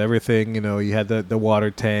tour with everything. You had the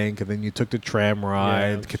water tank, and then you took the tram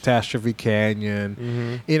ride, Yeah. Catastrophe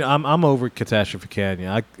Canyon. Mhm. I'm over Catastrophe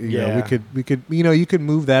Canyon. Yeah. We could you could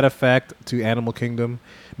move that effect to Animal Kingdom,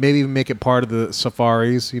 maybe even make it part of the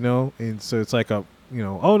safaris. And so it's like a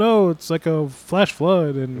oh no, it's like a flash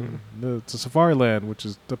flood and it's a safari land, which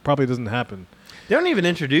that probably doesn't happen. They don't even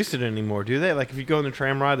introduce it anymore, do they? Like, if you go on the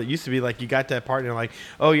tram ride, that used to be like, you got that part and you're like,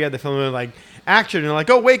 oh, yeah, the film was like action. And you're like,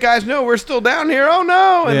 oh, wait, guys, no, we're still down here. Oh,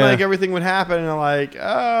 no. And like everything would happen. And you're like,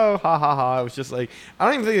 oh, ha, ha, ha. It was just like, I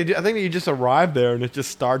don't even think they do. I think that you just arrive there and it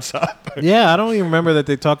just starts up. Yeah, I don't even remember that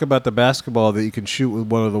they talk about the basketball that you can shoot with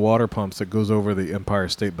one of the water pumps that goes over the Empire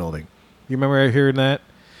State Building. You remember hearing that?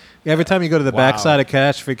 Every time you go to the backside of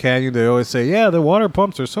Catastrophe Canyon, they always say, yeah, the water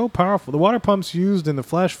pumps are so powerful. The water pumps used in the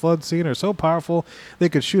flash flood scene are so powerful, they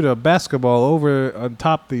could shoot a basketball over on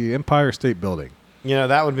top the Empire State Building. You know,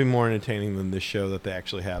 that would be more entertaining than this show that they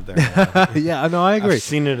actually have there. Yeah, no, I agree. I've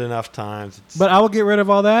seen it enough times. But I would get rid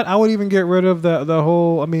of all that. I would even get rid of the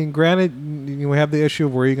whole, I mean, granted, we have the issue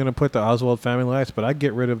of where you're going to put the Oswald family lights, but I'd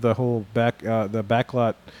get rid of the whole the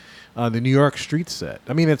backlot, the New York street set.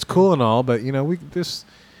 I mean, it's cool and all, but, you know, we just...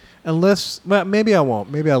 Unless, well, maybe I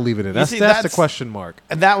won't. Maybe I'll leave it in. That's the question mark.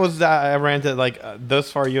 And that was, I ran to, like,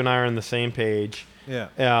 thus far you and I are on the same page.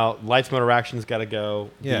 Yeah. Lights, Motor, Action's got to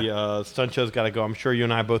go. Yeah. The stunt show's got to go. I'm sure you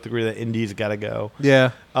and I both agree that Indy's got to go.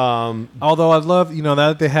 Yeah. Although I'd love, you know, now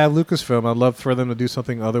that they have Lucasfilm, I'd love for them to do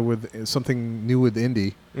something something new with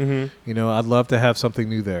Indy. Mm-hmm. You know, I'd love to have something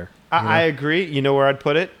new there. I agree. You know where I'd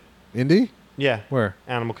put it? Indy? Yeah. Where?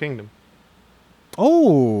 Animal Kingdom.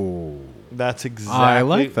 Oh. That's exactly. I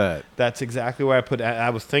like that. That's exactly where I put it.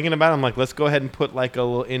 I was thinking about it. I'm like, let's go ahead and put like a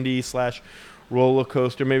little Indy / roller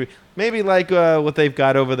coaster, maybe like what they've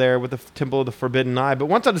got over there with the Temple of the Forbidden Eye. But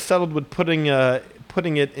once I settled with putting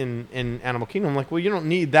it in Animal Kingdom, I'm like, well, you don't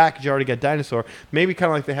need that because you already got dinosaur. Maybe kind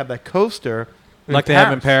of like they have that coaster. Like they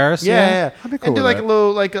have in Paris. Yeah. That'd be cool and do like that. a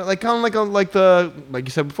little like kind of like the like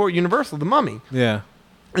you said before, Universal, the Mummy. Yeah.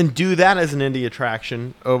 And do that as an Indy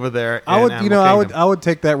attraction over there. I would, Animal Kingdom. I would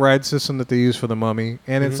take that ride system that they use for the Mummy,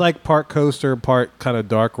 and it's like part coaster, part kind of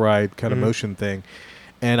dark ride, kind of motion thing,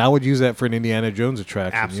 and I would use that for an Indiana Jones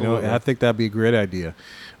attraction. Absolutely. You know, I think that'd be a great idea.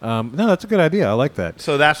 No, that's a good idea. I like that.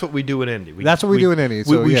 So that's what we do at Indy. That's what we do in Indy.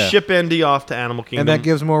 So we ship Indy off to Animal Kingdom, and that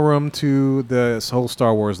gives more room to the whole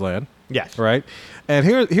Star Wars land. Yes. Right. And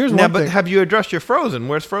here's now, one thing. But have you addressed your Frozen?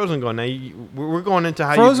 Where's Frozen going? Now we're going into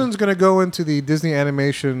how Frozen's going to go into the Disney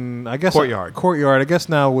Animation, I guess. Courtyard. I guess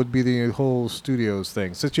now would be the whole studios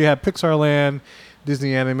thing. Since you have Pixar Land,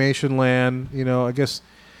 Disney Animation Land, you know, I guess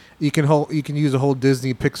you can use a whole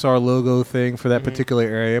Disney Pixar logo thing for that particular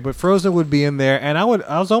area. But Frozen would be in there, and I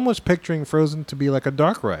was almost picturing Frozen to be like a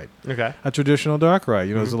dark ride. Okay. A traditional dark ride.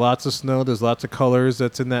 You know, there's lots of snow, there's lots of colors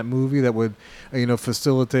that's in that movie that would, you know,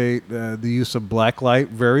 facilitate the use of black light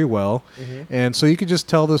very well. And so you could just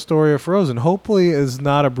tell the story of Frozen. Hopefully as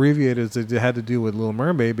not abbreviated as it had to do with Little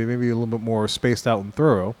Mermaid, but maybe a little bit more spaced out and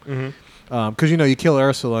thorough. Because, you know, you kill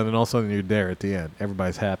Ursula and then all of a sudden you're there at the end.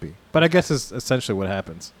 Everybody's happy. But I guess it's essentially what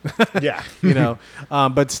happens. Yeah. You know,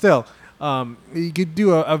 but still, you could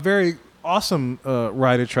do a very awesome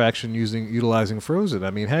ride attraction utilizing Frozen.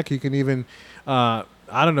 I mean, heck, you can even, I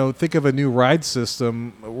don't know, think of a new ride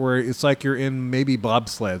system where it's like you're in maybe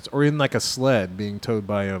bobsleds or in like a sled being towed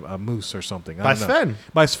by a moose or something. By Sven.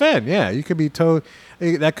 By Sven, yeah. You could be towed.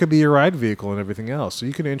 That could be your ride vehicle and everything else. So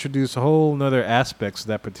you can introduce a whole nother aspects of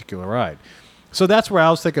that particular ride. So that's where I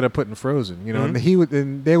was thinking of putting Frozen. You know,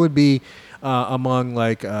 and they would be among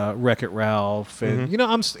like Wreck-It Ralph, and you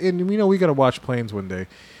know, we got to watch Planes one day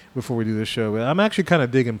before we do this show. I'm actually kind of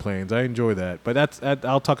digging Planes. I enjoy that, but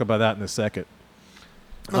I'll talk about that in a second.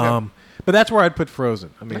 Okay. But that's where I'd put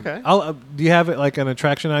Frozen. I mean, okay. Do you have like an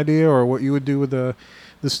attraction idea or what you would do with the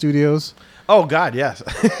studios? Oh God, yes.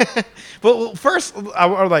 Well, first,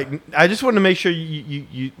 I just wanted to make sure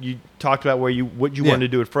you talked about what you wanted to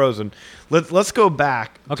do with Frozen. Let's go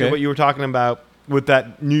back to what you were talking about with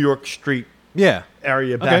that New York Street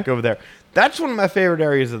area back over there. That's one of my favorite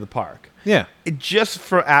areas of the park. Yeah. Just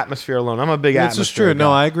for atmosphere alone. I'm a big atmosphere This is true. guy.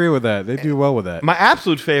 No, I agree with that. They do well with that. My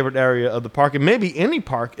absolute favorite area of the park, and maybe any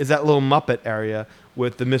park, is that little Muppet area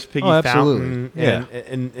with the Miss Piggy fountain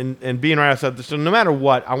and being right outside. So no matter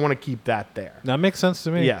what, I want to keep that there. That makes sense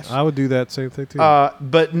to me. Yes. I would do that same thing too.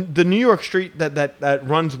 But the New York Street that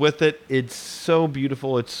runs with it, it's so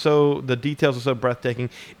beautiful. The details are so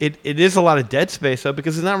breathtaking. It is a lot of dead space though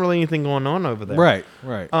because there's not really anything going on over there. Right.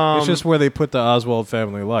 It's just where they put the Oswald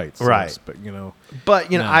family lights. Right. But you know,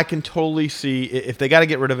 I can totally see if they got to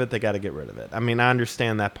get rid of it, they got to get rid of it. I mean, I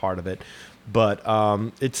understand that part of it. But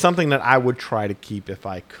it's something that I would try to keep if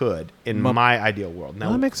I could in my ideal world.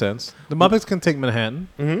 Now that makes sense. The Muppets can take Manhattan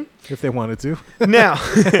if they wanted to. Now,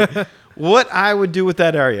 what I would do with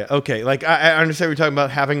that area? Okay, like I understand we're talking about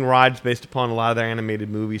having rides based upon a lot of their animated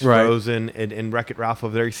movies, right. Frozen and Wreck-It Ralph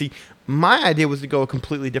over there. You see, my idea was to go a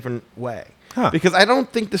completely different way because I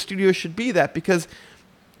don't think the studio should be that because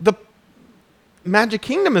Magic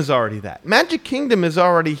Kingdom is already that. Magic Kingdom is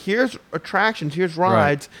already, here's attractions, here's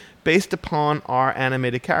rides based upon our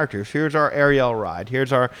animated characters. Here's our Ariel ride.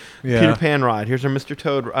 Here's our Peter Pan ride. Here's our Mr.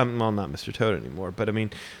 Toad. Well, not Mr. Toad anymore, but I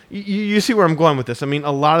mean, you see where I'm going with this. I mean,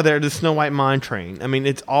 a lot of the Snow White Mine Train. I mean,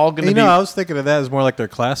 it's all going to be. I was thinking of that as more like their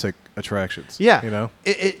classic attractions. Yeah.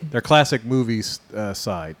 Their classic movies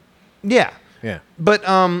side. Yeah. Yeah. But,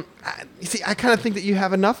 you see, I kind of think that you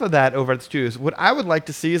have enough of that over at the studios. What I would like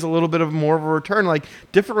to see is a little bit of more of a return, like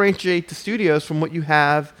differentiate the studios from what you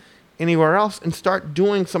have anywhere else and start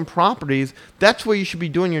doing some properties. That's where you should be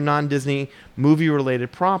doing your non-Disney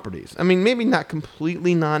movie-related properties. I mean, maybe not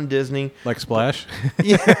completely non-Disney. Like Splash?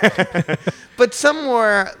 Yeah. But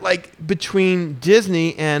somewhere like between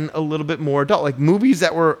Disney and a little bit more adult, like movies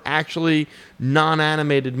that were actually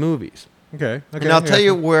non-animated movies. Okay. And I'll tell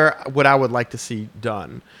you what I would like to see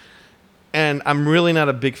done. And I'm really not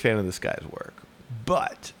a big fan of this guy's work.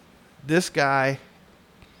 But this guy,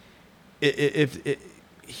 if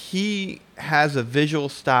he has a visual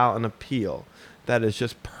style and appeal that is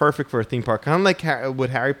just perfect for a theme park. Kind of like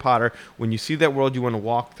with Harry Potter, when you see that world, you want to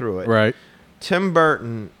walk through it. Right. Tim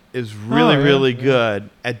Burton is really good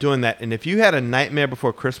at doing that. And if you had a Nightmare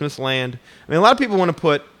Before Christmas land, I mean, a lot of people want to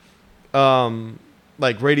put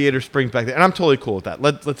like Radiator Springs back there, and I'm totally cool with that.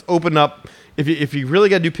 Let's open up. If you really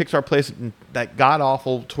got to do Pixar Place, that god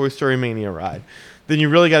awful Toy Story Mania ride, then you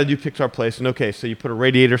really got to do Pixar Place. And okay, so you put a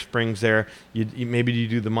Radiator Springs there. Maybe you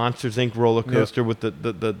do the Monsters Inc. roller coaster with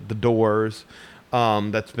the doors.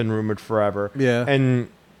 That's been rumored forever. Yeah. And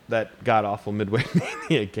that god awful Midway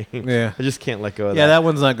Mania game. Yeah. I just can't let go of that. Yeah, that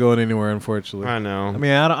one's not going anywhere, unfortunately. I know. I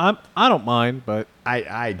mean, I don't mind, but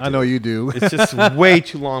I know you do. It's just way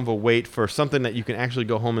too long of a wait for something that you can actually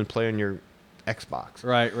go home and play on your Xbox.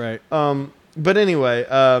 Right. But anyway,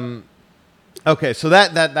 okay, so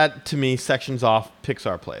that to me sections off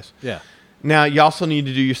Pixar Place. Yeah. Now you also need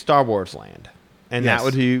to do your Star Wars land, and Yes. that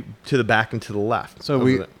would be to the back and to the left. So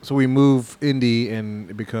we move Indy and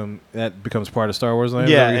that becomes part of Star Wars Land.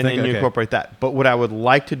 Yeah, and then you incorporate that. But what I would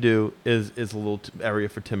like to do is a little area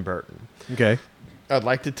for Tim Burton. Okay. I'd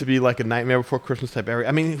like it to be like a Nightmare Before Christmas type area.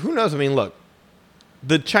 I mean, who knows? I mean, look,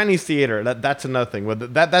 the Chinese theater, that's another thing.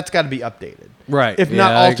 That's got to be updated. Right. If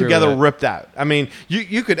not I agree altogether with that. ripped out. I mean,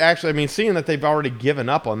 you could actually, I mean, seeing that they've already given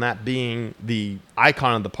up on that being the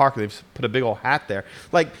icon of the park, they've put a big old hat there.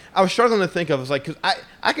 Like, I was struggling to think of, because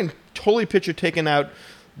I can totally picture taking out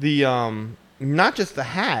the, not just the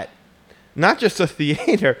hat, not just the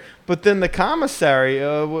theater, but then the commissary.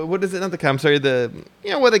 What is it? Not the commissary.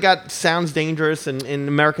 Where they got Sounds Dangerous and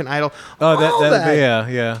American Idol. Oh,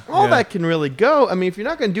 yeah. All that can really go. I mean, if you're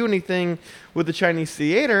not going to do anything with the Chinese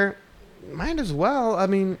theater, might as well. I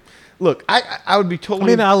mean, look, I would be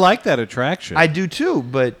totally. I mean, I like that attraction. I do too,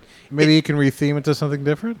 but maybe you can retheme it to something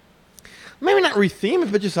different. Maybe not retheme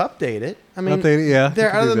it, but just update it. I mean, update it, yeah. There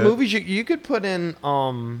are other movies you could put in.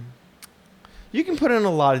 You can put in a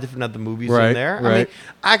lot of different other movies in there. Right.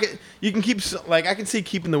 I mean, you can keep I can see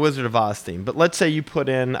keeping the Wizard of Oz theme, but let's say you put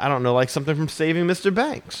in, I don't know, like something from Saving Mr.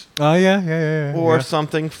 Banks. Oh yeah. Or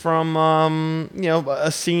something from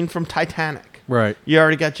a scene from Titanic. Right. You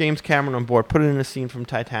already got James Cameron on board. Put in a scene from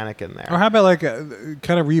Titanic in there. Or how about like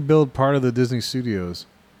kind of rebuild part of the Disney Studios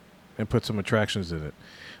and put some attractions in it,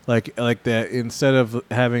 like that instead of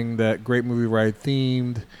having that great movie ride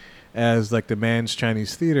themed as like the Man's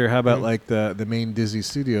Chinese Theater, how about like the main Disney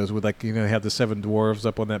Studios with they have the Seven Dwarfs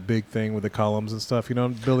up on that big thing with the columns and stuff,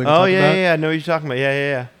 building. Oh yeah, I know what you're talking about.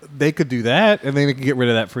 Yeah. They could do that, and then they can get rid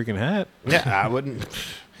of that freaking hat. Yeah, I wouldn't.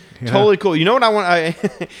 Totally cool. You know what I want?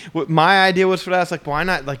 What my idea was for that. It's like, why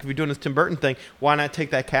not? Like, if you're doing this Tim Burton thing, why not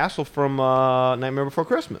take that castle from Nightmare Before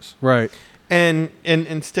Christmas? Right. And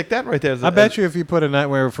stick that right there. I bet you if you put a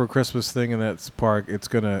Nightmare Before Christmas thing in that park, it's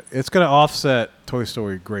gonna offset Toy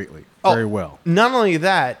Story greatly, very well. Not only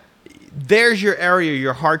that, there's your area,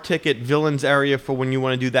 your hard ticket villains area for when you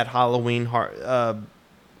want to do that Halloween horror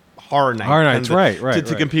night. Horror nights, right.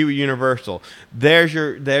 To compete with Universal. There's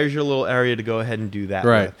your little area to go ahead and do that.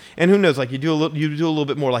 Right. With. And who knows? Like you do a little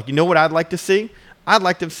bit more. Like, you know what I'd like to see? I'd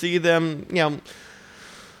like to see them.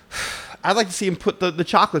 I'd like to see him put the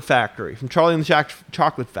Chocolate Factory from Charlie and the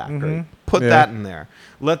Chocolate Factory. Mm-hmm. Put that in there.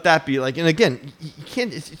 Let that be like. And again, you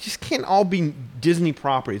can't. It just can't all be Disney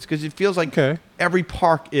properties, because it feels like every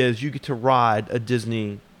park is you get to ride a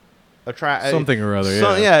Disney something or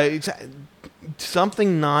other.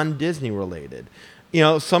 Something non-Disney related.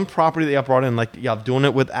 Some property that y'all brought in, like y'all doing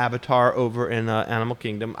it with Avatar over in Animal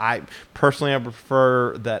Kingdom. I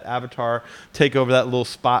prefer that Avatar take over that little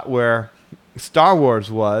spot where Star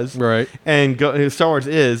Wars was, Right. and Star Wars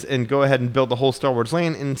is, and go ahead and build the whole Star Wars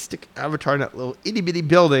land and stick Avatar in that little itty bitty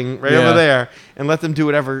building right over there, and let them do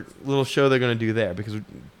whatever little show they're going to do there, because we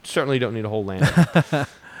certainly don't need a whole land.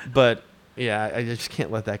 But yeah, I just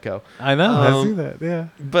can't let that go. I know. I see that. Yeah.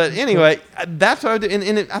 But anyway, that's what I would do.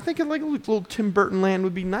 And I think like a little Tim Burton land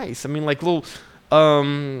would be nice. I mean, like little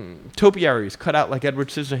topiaries cut out like Edward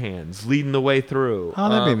Scissorhands, leading the way through. Oh,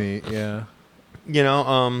 that'd be neat. Yeah. You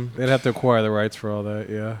know, they'd have to acquire the rights for all that.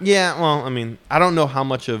 Yeah. Yeah. Well, I mean, I don't know how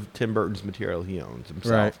much of Tim Burton's material he owns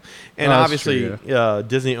himself, right. And obviously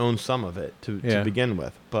Disney owns some of it to begin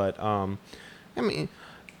with. But I mean,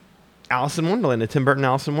 Alice in Wonderland, the Tim Burton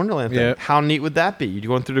Alice in Wonderland thing. Yep. How neat would that be? You're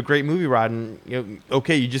going through the Great Movie Ride, and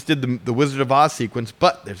okay, you just did the Wizard of Oz sequence,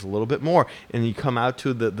 but there's a little bit more, and you come out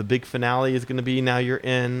to the big finale is going to be now you're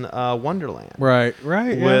in Wonderland, right,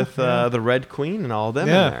 with the Red Queen and all of them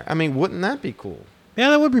in there. I mean, wouldn't that be cool? Yeah,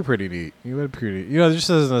 that would be pretty neat. Just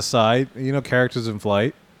as an aside, characters in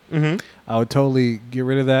flight. Mm-hmm. I would totally get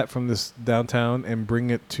rid of that from this downtown and bring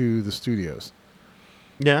it to the studios.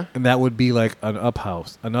 Yeah. And that would be like an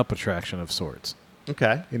up attraction of sorts.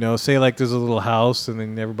 Okay. Say like there's a little house and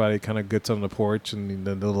then everybody kind of gets on the porch and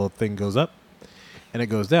the little thing goes up and it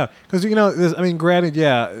goes down. Because,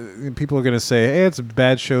 granted, people are going to say, hey, it's a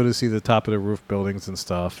bad show to see the top of the roof buildings and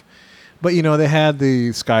stuff. But, they had the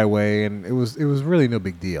Skyway and it was really no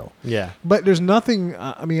big deal. Yeah. But there's nothing,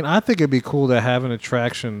 I think it'd be cool to have an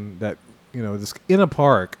attraction that, this in a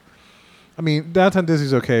park. I mean, downtown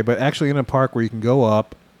Disney's okay, but actually in a park where you can go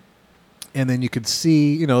up, and then you could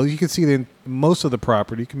see, most of the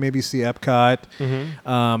property. You can maybe see Epcot.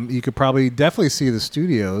 Mm-hmm. You could definitely see the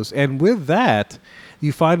studios, and with that,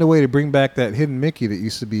 you find a way to bring back that hidden Mickey that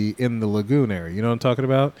used to be in the lagoon area. You know what I'm talking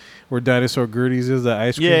about? Where Dinosaur Gertie's is, the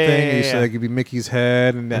ice cream thing. It used to like, be Mickey's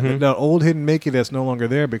head, and that old hidden Mickey that's no longer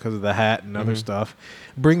there because of the hat and other stuff.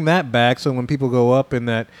 Bring that back, so when people go up in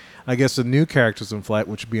that. I guess the new characters in flight,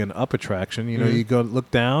 which would be an up attraction, you go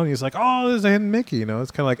look down, he's like, oh, there's a hidden Mickey.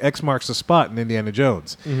 It's kind of like X marks the spot in Indiana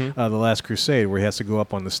Jones, The Last Crusade, where he has to go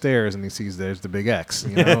up on the stairs and he sees there's the big X.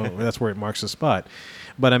 That's where it marks the spot.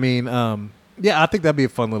 But I mean, I think that'd be a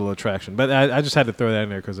fun little attraction. But I just had to throw that in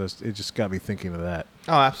there because it just got me thinking of that.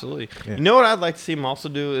 Oh, absolutely. Yeah. You know what I'd like to see him also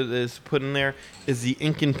do is put in there is the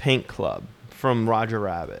Ink and Paint Club from Roger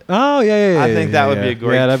Rabbit. Oh, yeah. I think that would be a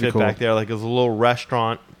great fit cool. back there. Like it's a little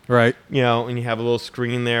restaurant. Right. And you have a little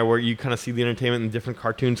screen there where you kind of see the entertainment and different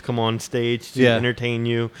cartoons come on stage to entertain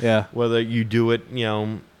you. Yeah. Whether you do it,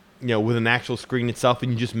 with an actual screen itself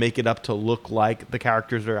and you just make it up to look like the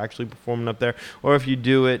characters are actually performing up there. Or if you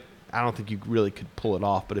do it, I don't think you really could pull it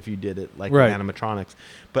off, but if you did it like animatronics.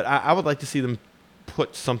 But I would like to see them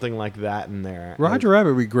put something like that in there. Roger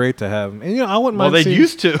Rabbit would be great to have him. And I wouldn't mind. Well, they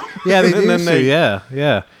used to. Yeah, they used to.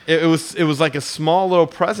 Yeah. It was like a small little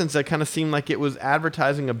presence that kind of seemed like it was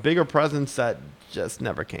advertising a bigger presence that just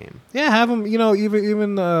never came. Yeah, have them.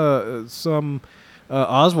 Even some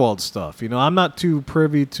Oswald stuff. I'm not too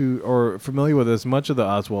privy to or familiar with as much of the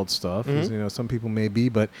Oswald stuff as some people may be,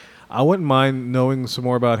 but I wouldn't mind knowing some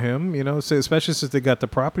more about him, especially since they got the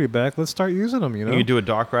property back. Let's start using them, You could do a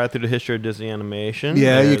dark ride through the history of Disney animation.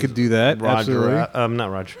 Yeah, you could do that. Roger, absolutely.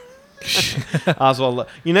 Not Roger. Oswald.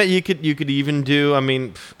 You could even do, I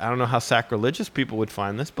don't know how sacrilegious people would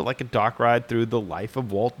find this, but like a dark ride through the life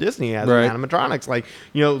of Walt Disney as an animatronics. Like,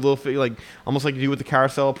 like almost like you do with the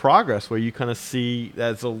Carousel of Progress, where you kind of see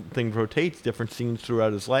as the thing rotates different scenes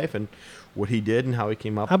throughout his life and what he did and how he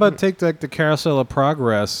came up. How about take the Carousel of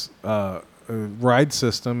Progress ride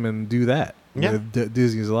system and do that with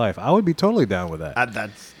Disney's life? I would be totally down with that.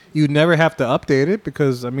 You'd never have to update it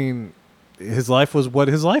because, his life was what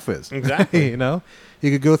his life is. Exactly. You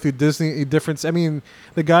could go through Disney different.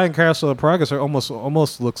 The guy in Carousel of Progress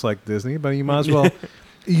almost looks like Disney, but you might as well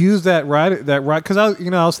use that ride because I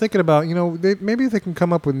was thinking about maybe they can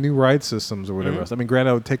come up with new ride systems or whatever else.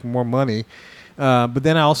 Granted, it would take more money. But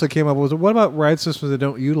then I also came up with, what about ride systems that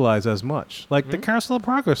don't utilize as much? Like the Carousel of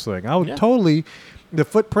Progress thing. I would totally... The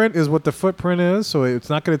footprint is what the footprint is, so it's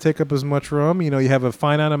not going to take up as much room. You have a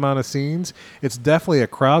finite amount of scenes. It's definitely a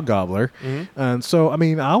crowd gobbler. And so,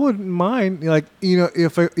 I wouldn't mind,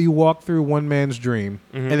 if you walk through One Man's Dream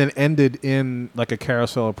and then ended in like a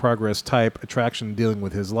Carousel of Progress type attraction dealing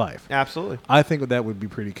with his life. Absolutely. I think that would be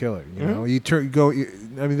pretty killer.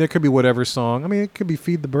 There could be whatever song. It could be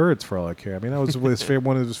Feed the Birds for all I care. That was one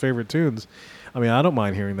of his favorite tunes. I don't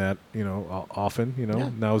mind hearing that, often,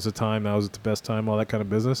 Now is the time, now is the best time, all that kind of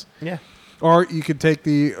business. Yeah. Or you could take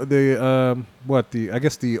the I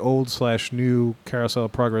guess the old/new Carousel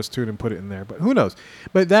of Progress tune and put it in there, but who knows?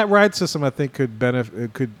 But that ride system, I think,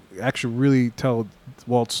 could actually really tell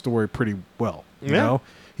Walt's story pretty well. You know,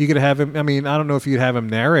 you could have him. I mean, I don't know if you'd have him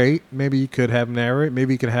narrate. Maybe you could have him narrate.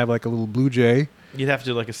 Maybe you could have like a little Blue Jay. You'd have to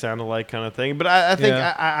do like a sound alike kind of thing. But I think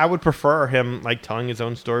I would prefer him like telling his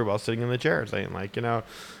own story while sitting in the chair, saying like, you know,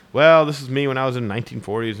 well, this is me when I was in the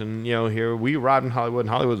 1940s, and you know, here we arrived in Hollywood, and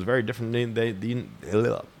Hollywood was very different.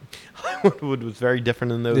 Hollywood was very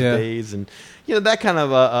different in those days, and you know, that kind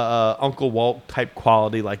of Uncle Walt type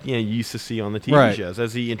quality, like, you know, you used to see on the TV shows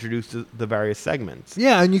as he introduced the various segments.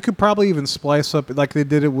 Yeah, and you could probably even splice up like they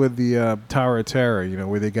did it with the Tower of Terror, you know,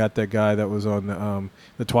 where they got that guy that was on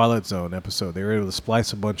the Twilight Zone episode. They were able to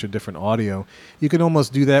splice a bunch of different audio. You can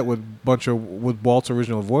almost do that with Walt's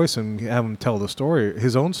original voice and have him tell the story,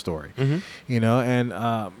 his own story. Mm-hmm. You know, and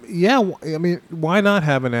I mean, why not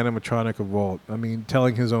have an animatronic of Walt? I mean,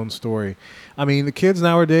 telling his own story. I mean, the kids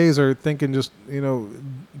nowadays are thinking just, you know,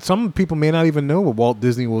 some people may not even know Walt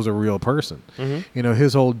Disney was a real person. Mm-hmm. You know,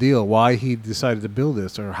 his whole deal, why he decided to build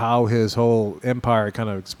this, or how his whole empire kind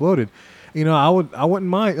of exploded. You know, I wouldn't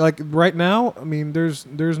mind. Like right now, I mean, there's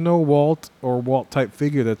no Walt or Walt type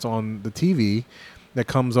figure that's on the TV that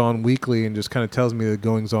comes on weekly and just kind of tells me the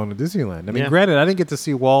goings on at Disneyland. I mean, granted, I didn't get to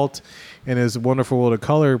see Walt in his Wonderful World of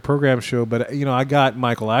Color program show, but you know, I got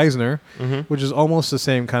Michael Eisner, which is almost the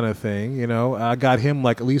same kind of thing. You know, I got him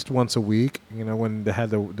like at least once a week. You know, when they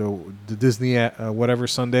had the Disney whatever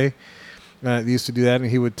Sunday. They used to do that, and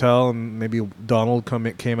he would tell, and maybe Donald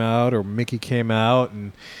came out, or Mickey came out,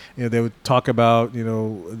 and you know, they would talk about, you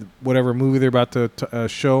know, whatever movie they're about to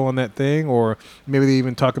show on that thing, or maybe they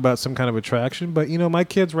even talk about some kind of attraction. But you know, my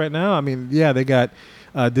kids right now, I mean, yeah, they got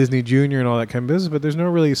Disney Junior and all that kind of business, but there's no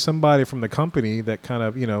really somebody from the company that kind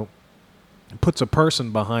of, you know, puts a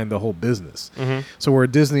person behind the whole business. Mm-hmm. So where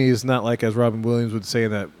Disney is not, like, as Robin Williams would say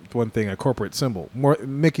in that one thing, a corporate symbol.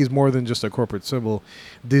 Mickey's more than just a corporate symbol.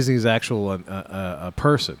 Disney's actual a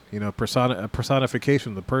person, you know, a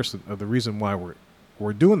personification of the person, of the reason why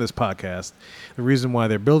we're doing this podcast, the reason why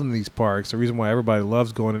they're building these parks, the reason why everybody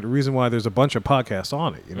loves going, and the reason why there's a bunch of podcasts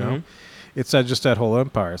on it, you know. Mm-hmm. It's just that whole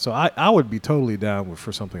empire. So I would be totally down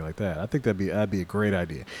for something like that. I think that'd be a great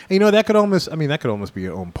idea. And, you know, that could almost be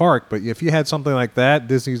your own park. But if you had something like that,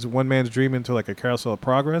 Disney's One Man's Dream into like a Carousel of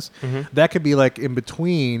Progress, that could be like in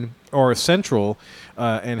between or central,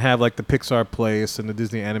 and have like the Pixar Place and the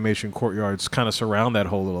Disney Animation Courtyards kind of surround that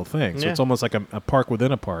whole little thing. So it's almost like a park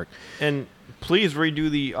within a park. And please redo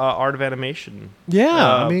the Art of Animation.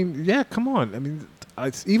 Yeah, I mean, yeah, come on. I mean,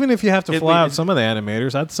 even if you have to fly out some of the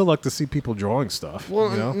animators, I'd still like to see people drawing stuff. Well,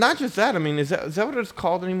 you know? Not just that. I mean, is that what it's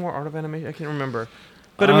called anymore? Art of Animation? I can't remember.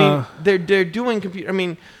 But I mean, they're doing computer. I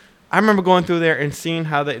mean, I remember going through there and seeing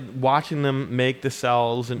how watching them make the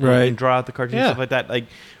cells and draw out the cartoons and stuff like that. Like,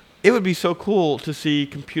 it would be so cool to see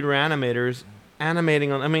computer animators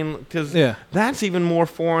animating on. I mean, because that's even more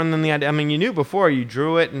foreign than the idea. I mean, you knew before, you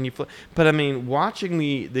drew it and but I mean, watching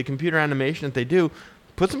the computer animation that they do.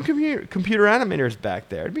 Put some computer animators back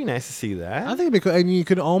there. It'd be nice to see that. I think and you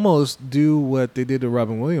could almost do what they did to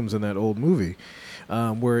Robin Williams in that old movie,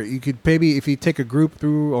 where you could maybe, if you take a group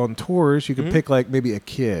through on tours, you could pick like maybe a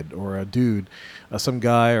kid or a dude, some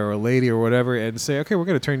guy or a lady or whatever, and say, okay, we're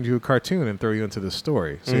going to turn you into a cartoon and throw you into the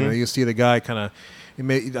story. So you know, you see the guy kind of.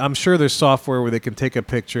 I'm sure there's software where they can take a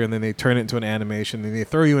picture and then they turn it into an animation and they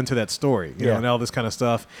throw you into that story, you know, and all this kind of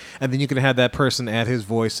stuff. And then you can have that person add his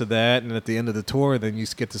voice to that. And at the end of the tour, then you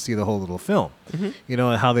get to see the whole little film, you know,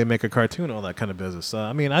 and how they make a cartoon, all that kind of business.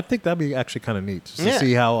 I mean, I think that'd be actually kind of neat just to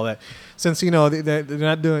see how all that, since, you know, they're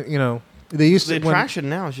not doing, you know, they used to. The attraction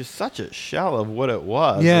now is just such a shell of what it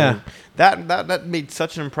was. Yeah. I mean, that made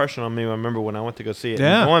such an impression on me. I remember when I went to go see it.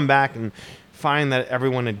 Yeah. And going back and find that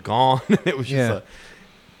everyone had gone. It was just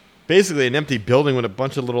basically an empty building with a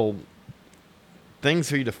bunch of little things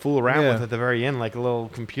for you to fool around with at the very end, like a little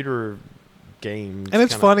computer game. And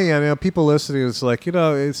it's funny, I mean, people listening, it's like, you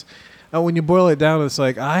know, it's when you boil it down, it's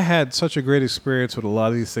like I had such a great experience with a lot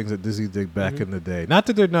of these things that Disney did back in the day. Not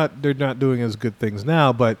that they're not doing as good things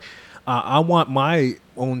now, but I want my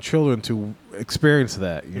own children to experience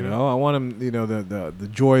that. You know, I want them, you know, the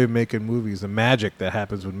joy of making movies, the magic that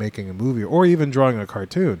happens with making a movie, or even drawing a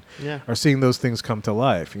cartoon, or seeing those things come to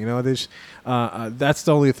life. You know, that's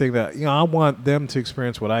the only thing that, you know, I want them to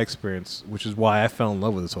experience what I experienced, which is why I fell in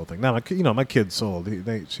love with this whole thing. Now, my kid's sold;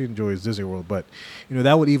 she enjoys Disney World, but you know,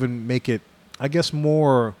 that would even make it, I guess,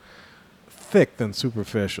 more thick than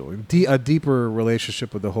superficial. A deeper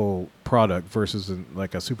relationship with the whole product versus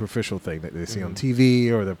like a superficial thing that they see on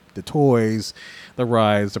TV or the toys, the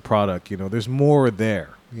rides, the product. There's more there.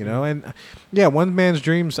 And yeah, one man's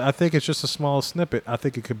dreams. I think it's just a small snippet. I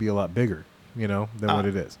think it could be a lot bigger. Than what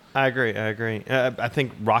it is. I agree. I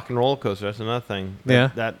think Rock and Roller Coaster. That's another thing.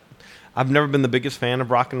 That I've never been the biggest fan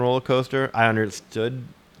of Rock and Roller Coaster. I understood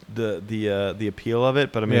the appeal of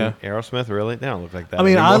it, but I mean, Aerosmith, really? They don't look like that.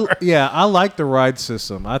 I like the ride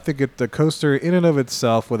system. I think the coaster in and of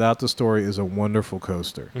itself, without the story, is a wonderful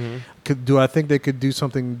coaster. Do I think they could do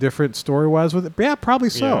something different story-wise with it? Yeah, probably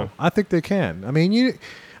so. Yeah. I think they can. I mean,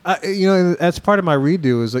 that's part of my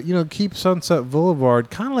redo is that, keep Sunset Boulevard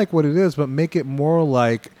kind of like what it is, but make it more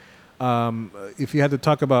like, if you had to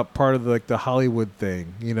talk about part of the Hollywood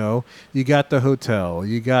thing, you got the hotel,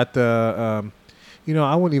 you got the,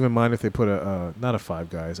 I wouldn't even mind if they put not a Five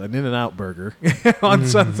Guys, an In-N-Out burger on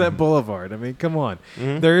Sunset Boulevard. I mean, come on.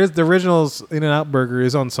 There is the original's In-N-Out burger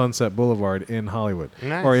is on Sunset Boulevard in Hollywood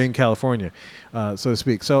or in California, so to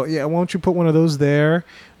speak. So yeah, why don't you put one of those there?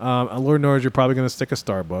 Lord knows you're probably going to stick a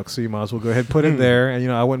Starbucks, so you might as well go ahead and put it there. And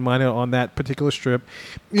I wouldn't mind it on that particular strip.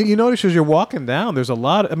 You notice as you're walking down, there's a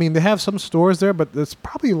lot. I mean, they have some stores there, but there's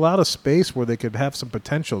probably a lot of space where they could have some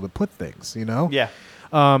potential to put things. Yeah.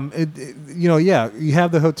 You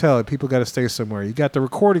have the hotel. People got to stay somewhere. You got the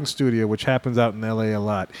recording studio, which happens out in L.A. a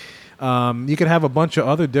lot. You could have a bunch of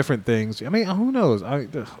other different things. I mean, who knows?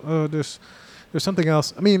 There's something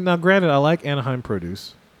else. I mean, now granted, I like Anaheim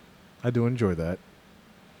Produce. I do enjoy that.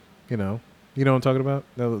 You know what I'm talking about?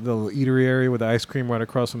 The little eatery area with the ice cream right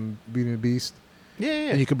across from Beauty and the Beast.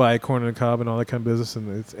 Yeah. And you could buy a corn on the cob and all that kind of business.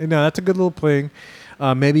 And that's a good little thing.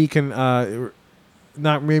 Maybe you can.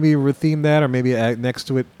 Not maybe retheme that, or maybe next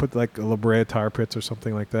to it put like a La Brea Tar Pits or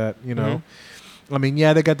something like that. I mean,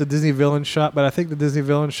 yeah, they got the Disney Villain Shop, but I think the Disney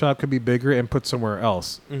Villain Shop could be bigger and put somewhere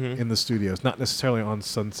else in the studios, not necessarily on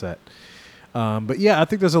Sunset. But yeah, I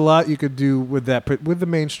think there's a lot you could do with that. But with the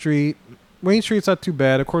Main Street. Main Street's not too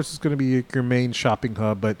bad. Of course, it's going to be your main shopping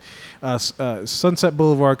hub, but Sunset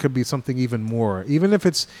Boulevard could be something even more. Even if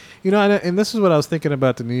it's, and this is what I was thinking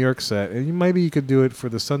about the New York set, and maybe you could do it for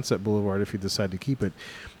the Sunset Boulevard if you decide to keep it.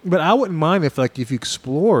 But I wouldn't mind if you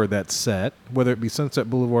explore that set, whether it be Sunset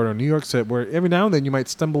Boulevard or New York set, where every now and then you might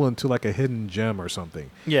stumble into like a hidden gem or something.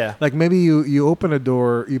 Yeah. Like maybe you open a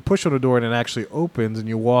door, you push on a door and it actually opens, and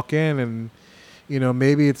you walk in and.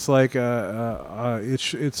 Maybe it's like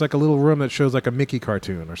it's like a little room that shows like a Mickey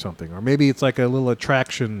cartoon or something, or maybe it's like a little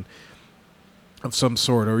attraction of some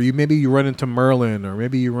sort, or maybe you run into Merlin, or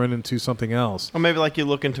maybe you run into something else, or maybe like you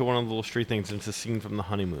look into one of the little street things and it's a scene from The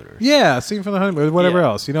Honeymooners. Yeah, scene from The Honeymooners, whatever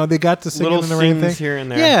else. They got to sing little in the rain thing here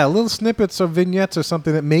and there. Yeah, little snippets or vignettes or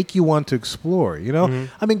something that make you want to explore.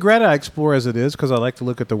 I mean, granted, I explore as it is because I like to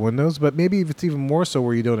look at the windows, but maybe if it's even more so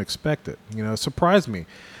where you don't expect it. Surprise me.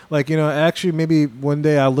 Like, actually, maybe one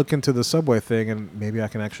day I'll look into the subway thing and maybe I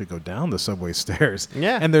can actually go down the subway stairs.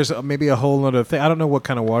 Yeah. And there's maybe a whole other thing. I don't know what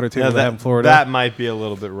kind of water table they have in Florida. That might be a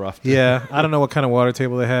little bit rough. Yeah. I don't know what kind of water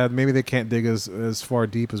table they have. Maybe they can't dig as far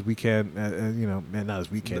deep as we can. Not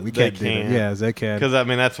as we can. We can't dig it. Yeah, as they can. Because, I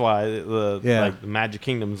mean, that's why the Magic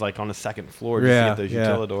Kingdom's like on the second floor to see if there's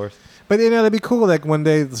utilidors. But, that'd be cool. Like one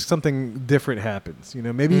day something different happens.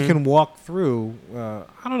 Maybe you can walk through. I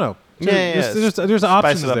don't know. There's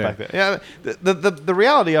options there. Back there. Yeah, the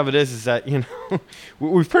reality of it is that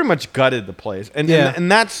we've pretty much gutted the place, and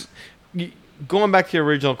that's going back to the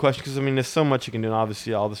original question, because I mean there's so much you can do. And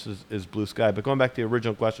obviously, all this is blue sky. But going back to the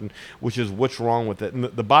original question, which is what's wrong with it, and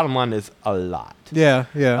the bottom line is a lot. Yeah.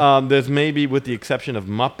 There's maybe, with the exception of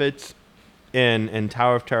Muppets and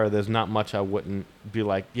Tower of Terror, there's not much I wouldn't be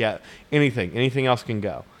like. Yeah, anything else can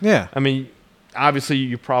go. Yeah. I mean, obviously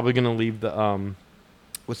you're probably going to leave the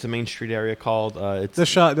what's the Main Street area called? It's the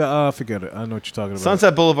shot. Forget it. I know what you're talking about.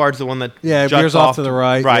 Sunset Boulevard's the one that veers off to the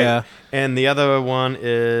right. Right. Yeah. And the other one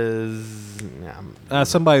is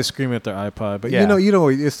somebody's screaming at their iPod. But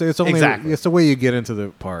it's only it's the way you get into the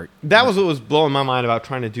park. That was what was blowing my mind about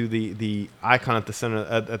trying to do the icon at the center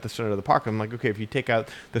of the park. I'm like, okay, if you take out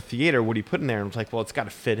the theater, what do you put in there? And it's like, well, it's got to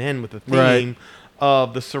fit in with the theme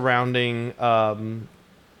of the surrounding.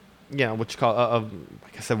 What you call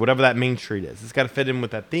like I said, whatever that Main Street is, it's got to fit in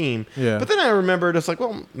with that theme. Yeah. But then I remembered, it's like,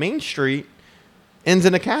 well, Main Street ends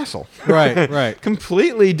in a castle. Right.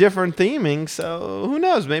 Completely different theming. So who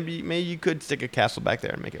knows? Maybe you could stick a castle back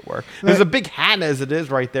there and make it work. There's a big hat as it is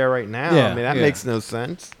right there right now. Yeah, I mean, that makes no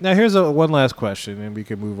sense. Now here's one last question, and we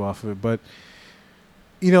can move off of it. But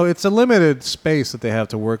it's a limited space that they have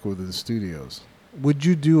to work with in the studios. Would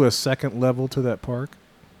you do a second level to that park?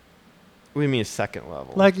 What do you mean a second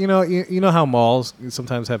level? Like, you know how malls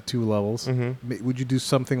sometimes have 2 levels? Mm-hmm. Would you do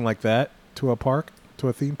something like that to a park, to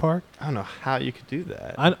a theme park? I don't know how you could do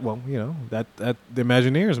that. Well, that the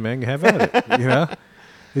Imagineers, man, have at it.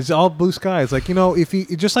 It's all blue sky. It's like, if you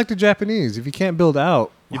just like the Japanese, if you can't build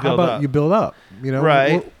out, how about you build up?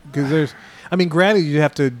 Right? Because granted, you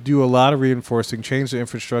have to do a lot of reinforcing, change the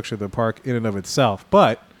infrastructure of the park in and of itself.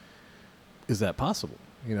 But is that possible?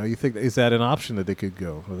 You think, is that an option that they could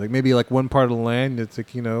go? Like maybe like one part of the land, it's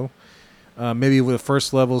like, maybe with the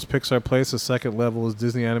first level is Pixar Place, the second level is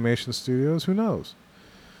Disney Animation Studios. Who knows?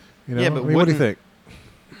 Yeah, but what do you think?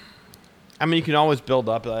 You can always build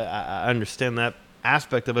up. I understand that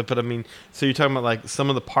aspect of it, but so you're talking about like some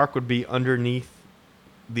of the park would be underneath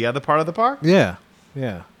the other part of the park? Yeah.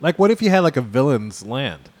 Like what if you had like a villain's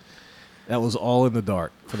land that was all in the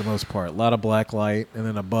dark for the most part, a lot of black light, and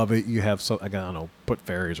then above it you have I don't know, put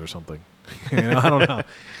fairies or something. I don't know.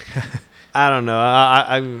 I don't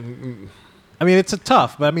know. It's a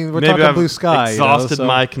tough, but we're maybe talking I've blue sky. Exhausted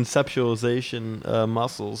my conceptualization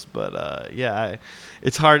muscles, but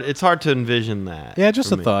it's hard. It's hard to envision that. Yeah,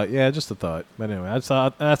 just a thought. But anyway, I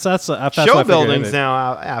thought that's show buildings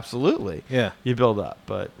now. Absolutely. Yeah, you build up,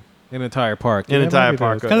 but an entire park. An entire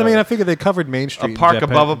park. Because I figured they covered Main Street. A park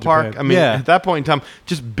above a park. At that point in time,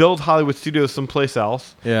 just build Hollywood Studios someplace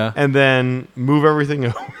else. Yeah. And then move everything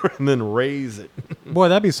over and then raise it. Boy,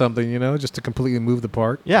 that'd be something, just to completely move the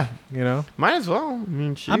park. Yeah. Might as well.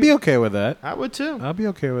 I'd be okay with that. I would too. I'd be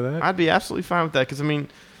okay with that. I'd be absolutely fine with that because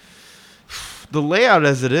the layout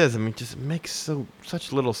as it is, just makes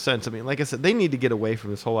such little sense. Like I said, they need to get away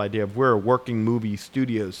from this whole idea of we're a working movie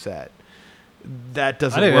studio set. That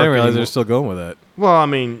doesn't work. I didn't realize they're still going with that. Well,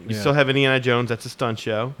 you still have Indiana Jones. That's a stunt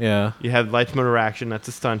show. Yeah. You have Lights, Motor, Action. That's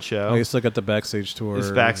a stunt show. Oh, you still got the backstage tour.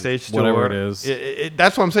 It's backstage tour. Whatever it is.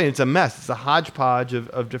 That's what I'm saying. It's a mess. It's a hodgepodge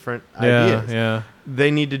of different ideas. Yeah.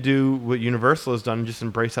 They need to do what Universal has done and just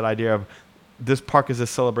embrace that idea of this park is a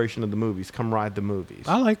celebration of the movies. Come ride the movies.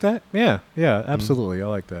 I like that. Yeah, absolutely. I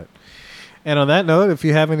like that. And on that note, if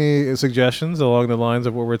you have any suggestions along the lines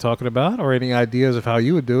of what we're talking about or any ideas of how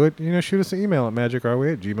you would do it, shoot us an email at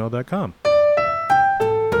magicourway@gmail.com.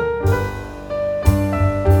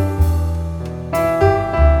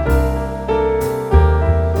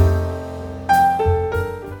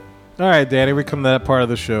 All right, Danny, we come to that part of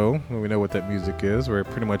the show. We know what that music is. We're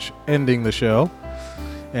pretty much ending the show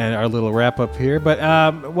and our little wrap up here. But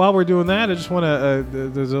while we're doing that, I just want to,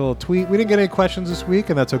 there's a little tweet. We didn't get any questions this week,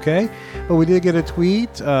 and that's okay. But we did get a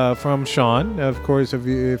tweet from Sean. Of course, if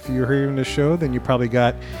you're hearing the show, then you probably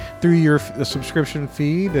got through your subscription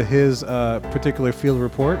feed his particular field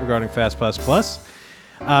report regarding FastPass Plus.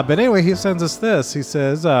 But anyway, he sends us this. He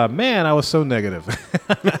says, man, I was so negative.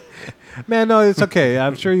 Man, no, it's okay.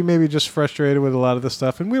 I'm sure you may be just frustrated with a lot of the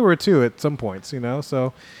stuff, and we were too at some points,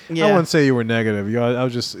 So yeah. I wouldn't say you were negative. I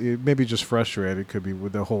was just maybe just frustrated. Could be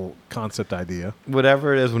with the whole concept idea.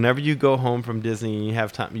 Whatever it is, whenever you go home from Disney and you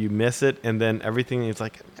have time, you miss it, and then everything is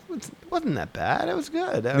like, it wasn't that bad. It was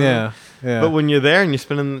good. Yeah. But when you're there and you're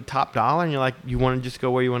spending the top dollar and you're like, you want to just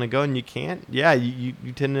go where you want to go and you can't. Yeah, you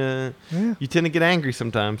tend to get angry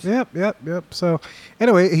sometimes. Yep. So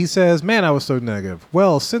anyway, he says, man, I was so negative.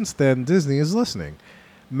 Well, since then, Disney is listening.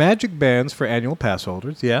 Magic bands for annual pass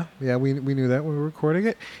holders. Yeah, we knew that when we were recording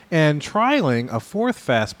it. And trialing a 4th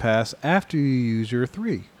Fast Pass after you use your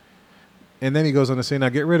 3. And then he goes on to say, now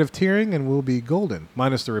get rid of tiering and we'll be golden,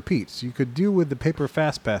 minus the repeats. You could do with the paper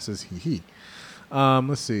Fast Passes,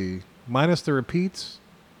 let's see, minus the repeats.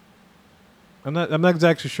 I'm not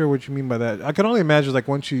exactly sure what you mean by that. I can only imagine like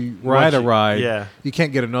once you ride a ride, you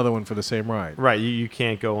can't get another one for the same ride. Right, you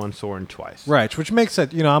can't go on Soarin' twice. Right, which makes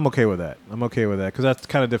it, I'm okay with that. Because that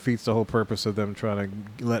kind of defeats the whole purpose of them trying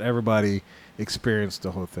to let everybody experience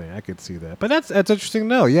the whole thing. I could see that. But that's interesting to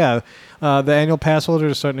know. Yeah, the annual pass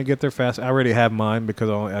holders are starting to get their fast. I already have mine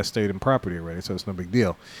because I stayed in property already, so it's no big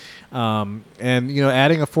deal. And,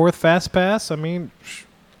 adding a 4th Fast Pass,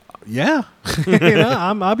 yeah,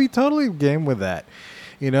 I'll be totally game with that.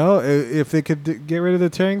 If they could get rid of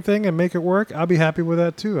the tearing thing and make it work, I'll be happy with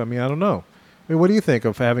that too. I don't know. What do you think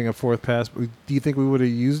of having a 4th pass? Do you think we would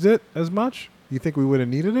have used it as much? Do you think we would have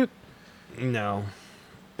needed it? No.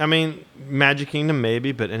 Magic Kingdom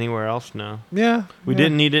maybe, but anywhere else, no. Yeah. We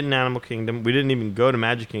didn't need it in Animal Kingdom. We didn't even go to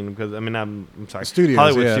Magic Kingdom because, I'm sorry, Studios,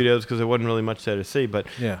 Hollywood Studios, because there wasn't really much there to see. But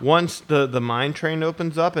yeah. Once the Mine Train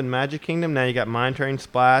opens up in Magic Kingdom, now you got Mine Train,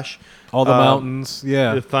 Splash. All the mountains,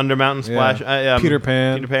 yeah. The Thunder Mountain, Splash. Peter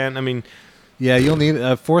Pan. Yeah, you'll need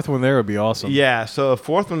a 4th one there would be awesome. Yeah, so a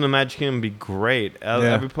 4th one in the Magic Kingdom would be great.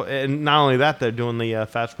 And not only that, they're doing the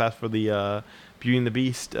Fast Pass for the Beauty and the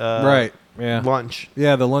Beast lunch.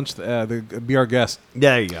 Yeah, the lunch. The be our guest.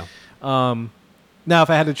 There you go. Now,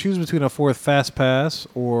 if I had to choose between a fourth fast pass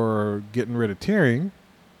or getting rid of tiering,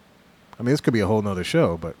 I mean, this could be a whole nother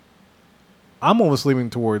show, but I'm almost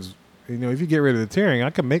leaning towards, if you get rid of the tiering,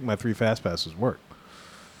 I can make my 3 fast passes work.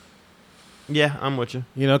 Yeah, I'm with you.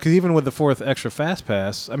 Because even with the 4th extra fast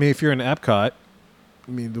pass, I mean, if you're in Epcot,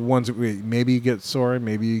 I mean, the ones that maybe you get Soarin',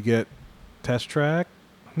 maybe you get Test Track.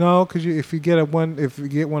 No, because if you get one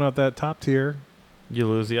off that top tier, you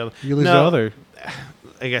lose the other. You lose the other.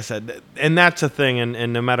 Like I said, and that's a thing,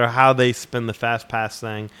 and no matter how they spin the fast pass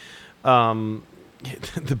thing, the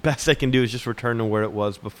best they can do is just return to where it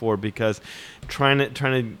was before, because trying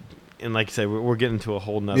to, and like you said, we're getting to a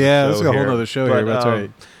whole nother show. Yeah, this is a whole nother show here. That's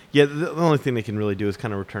right. Yeah, the only thing they can really do is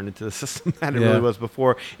kind of return it to the system that it really was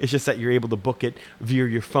before. It's just that you're able to book it via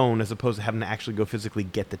your phone as opposed to having to actually go physically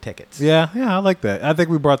get the tickets. Yeah, I like that. I think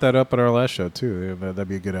we brought that up at our last show, too. That'd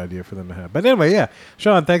be a good idea for them to have. But anyway, yeah.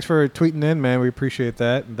 Sean, thanks for tweeting in, man. We appreciate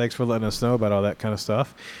that. And thanks for letting us know about all that kind of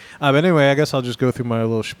stuff. But anyway, I guess I'll just go through my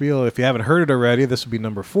little spiel. If you haven't heard it already, this will be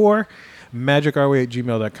number 4.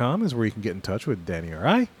 magicourway@gmail.com is where you can get in touch with Danny or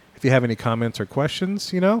I. If you have any comments or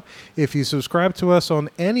questions, if you subscribe to us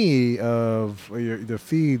on any of the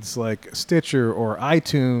feeds like Stitcher or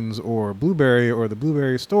iTunes or Blueberry or the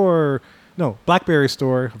Blueberry Store, BlackBerry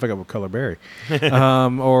Store, I forgot what color berry,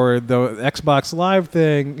 or the Xbox Live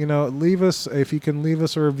thing, if you can leave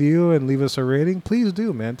us a review and leave us a rating, please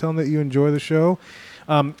do, man. Tell them that you enjoy the show.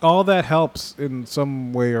 All that helps in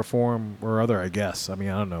some way or form or other, I guess. I mean,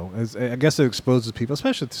 I don't know. I guess it exposes people,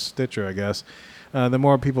 especially to Stitcher, I guess. The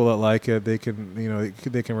more people that like it, they can,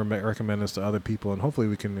 they can recommend us to other people, and hopefully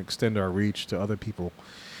we can extend our reach to other people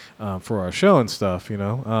for our show and stuff.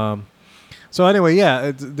 So anyway,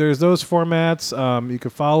 yeah, there's those formats. You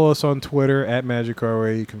can follow us on Twitter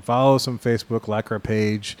 @MagicOurWay. You can follow us on Facebook, like our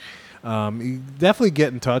page. You definitely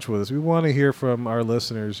get in touch with us. We want to hear from our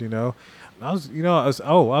listeners. I was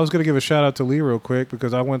going to give a shout out to Lee real quick,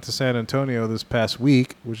 because I went to San Antonio this past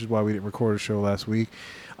week, which is why we didn't record a show last week.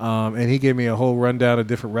 And he gave me a whole rundown of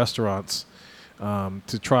different restaurants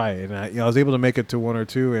to try. And I was able to make it to 1 or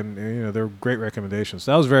 2, and they were great recommendations.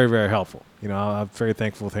 So that was very, very helpful. I'm very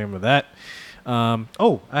thankful to him for that.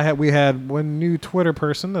 We had one new Twitter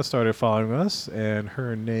person that started following us, and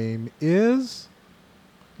her name is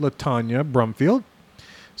Latanya Brumfield.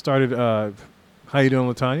 Started. How you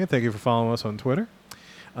doing, Latanya? Thank you for following us on Twitter.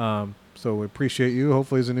 So we appreciate you.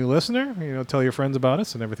 Hopefully, as a new listener, tell your friends about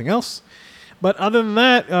us and everything else. But other than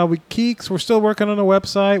that, we're still working on a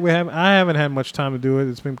website. I haven't had much time to do it.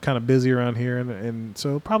 It's been kind of busy around here, and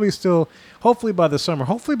so probably still, hopefully by the summer,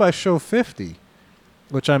 hopefully by show 50,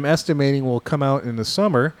 which I'm estimating will come out in the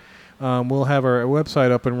summer, we'll have our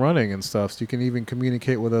website up and running and stuff, so you can even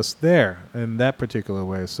communicate with us there in that particular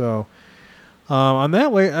way. So on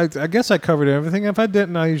that way, I guess I covered everything. If I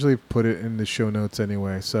didn't, I usually put it in the show notes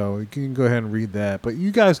anyway, so you can go ahead and read that. But you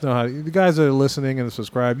guys know the guys that are listening and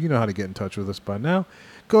subscribe, you know how to get in touch with us by now.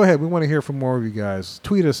 Go ahead. We want to hear from more of you guys.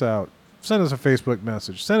 Tweet us out. Send us a Facebook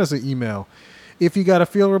message. Send us an email. If you got a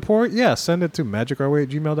field report, send it to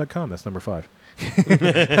magicourway@gmail.com. That's number 5.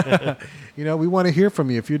 We want to hear from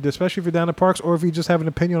you, especially if you're down at parks, or if you just have an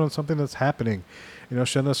opinion on something that's happening.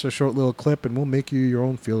 Send us a short little clip, and we'll make you your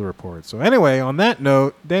own field report. So anyway, on that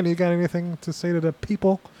note, Danny, you got anything to say to the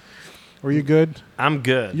people? Or are you good? I'm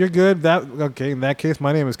good. You're good. Okay. In that case,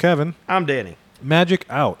 my name is Kevin. I'm Danny. Magic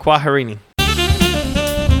out. Kwaherini.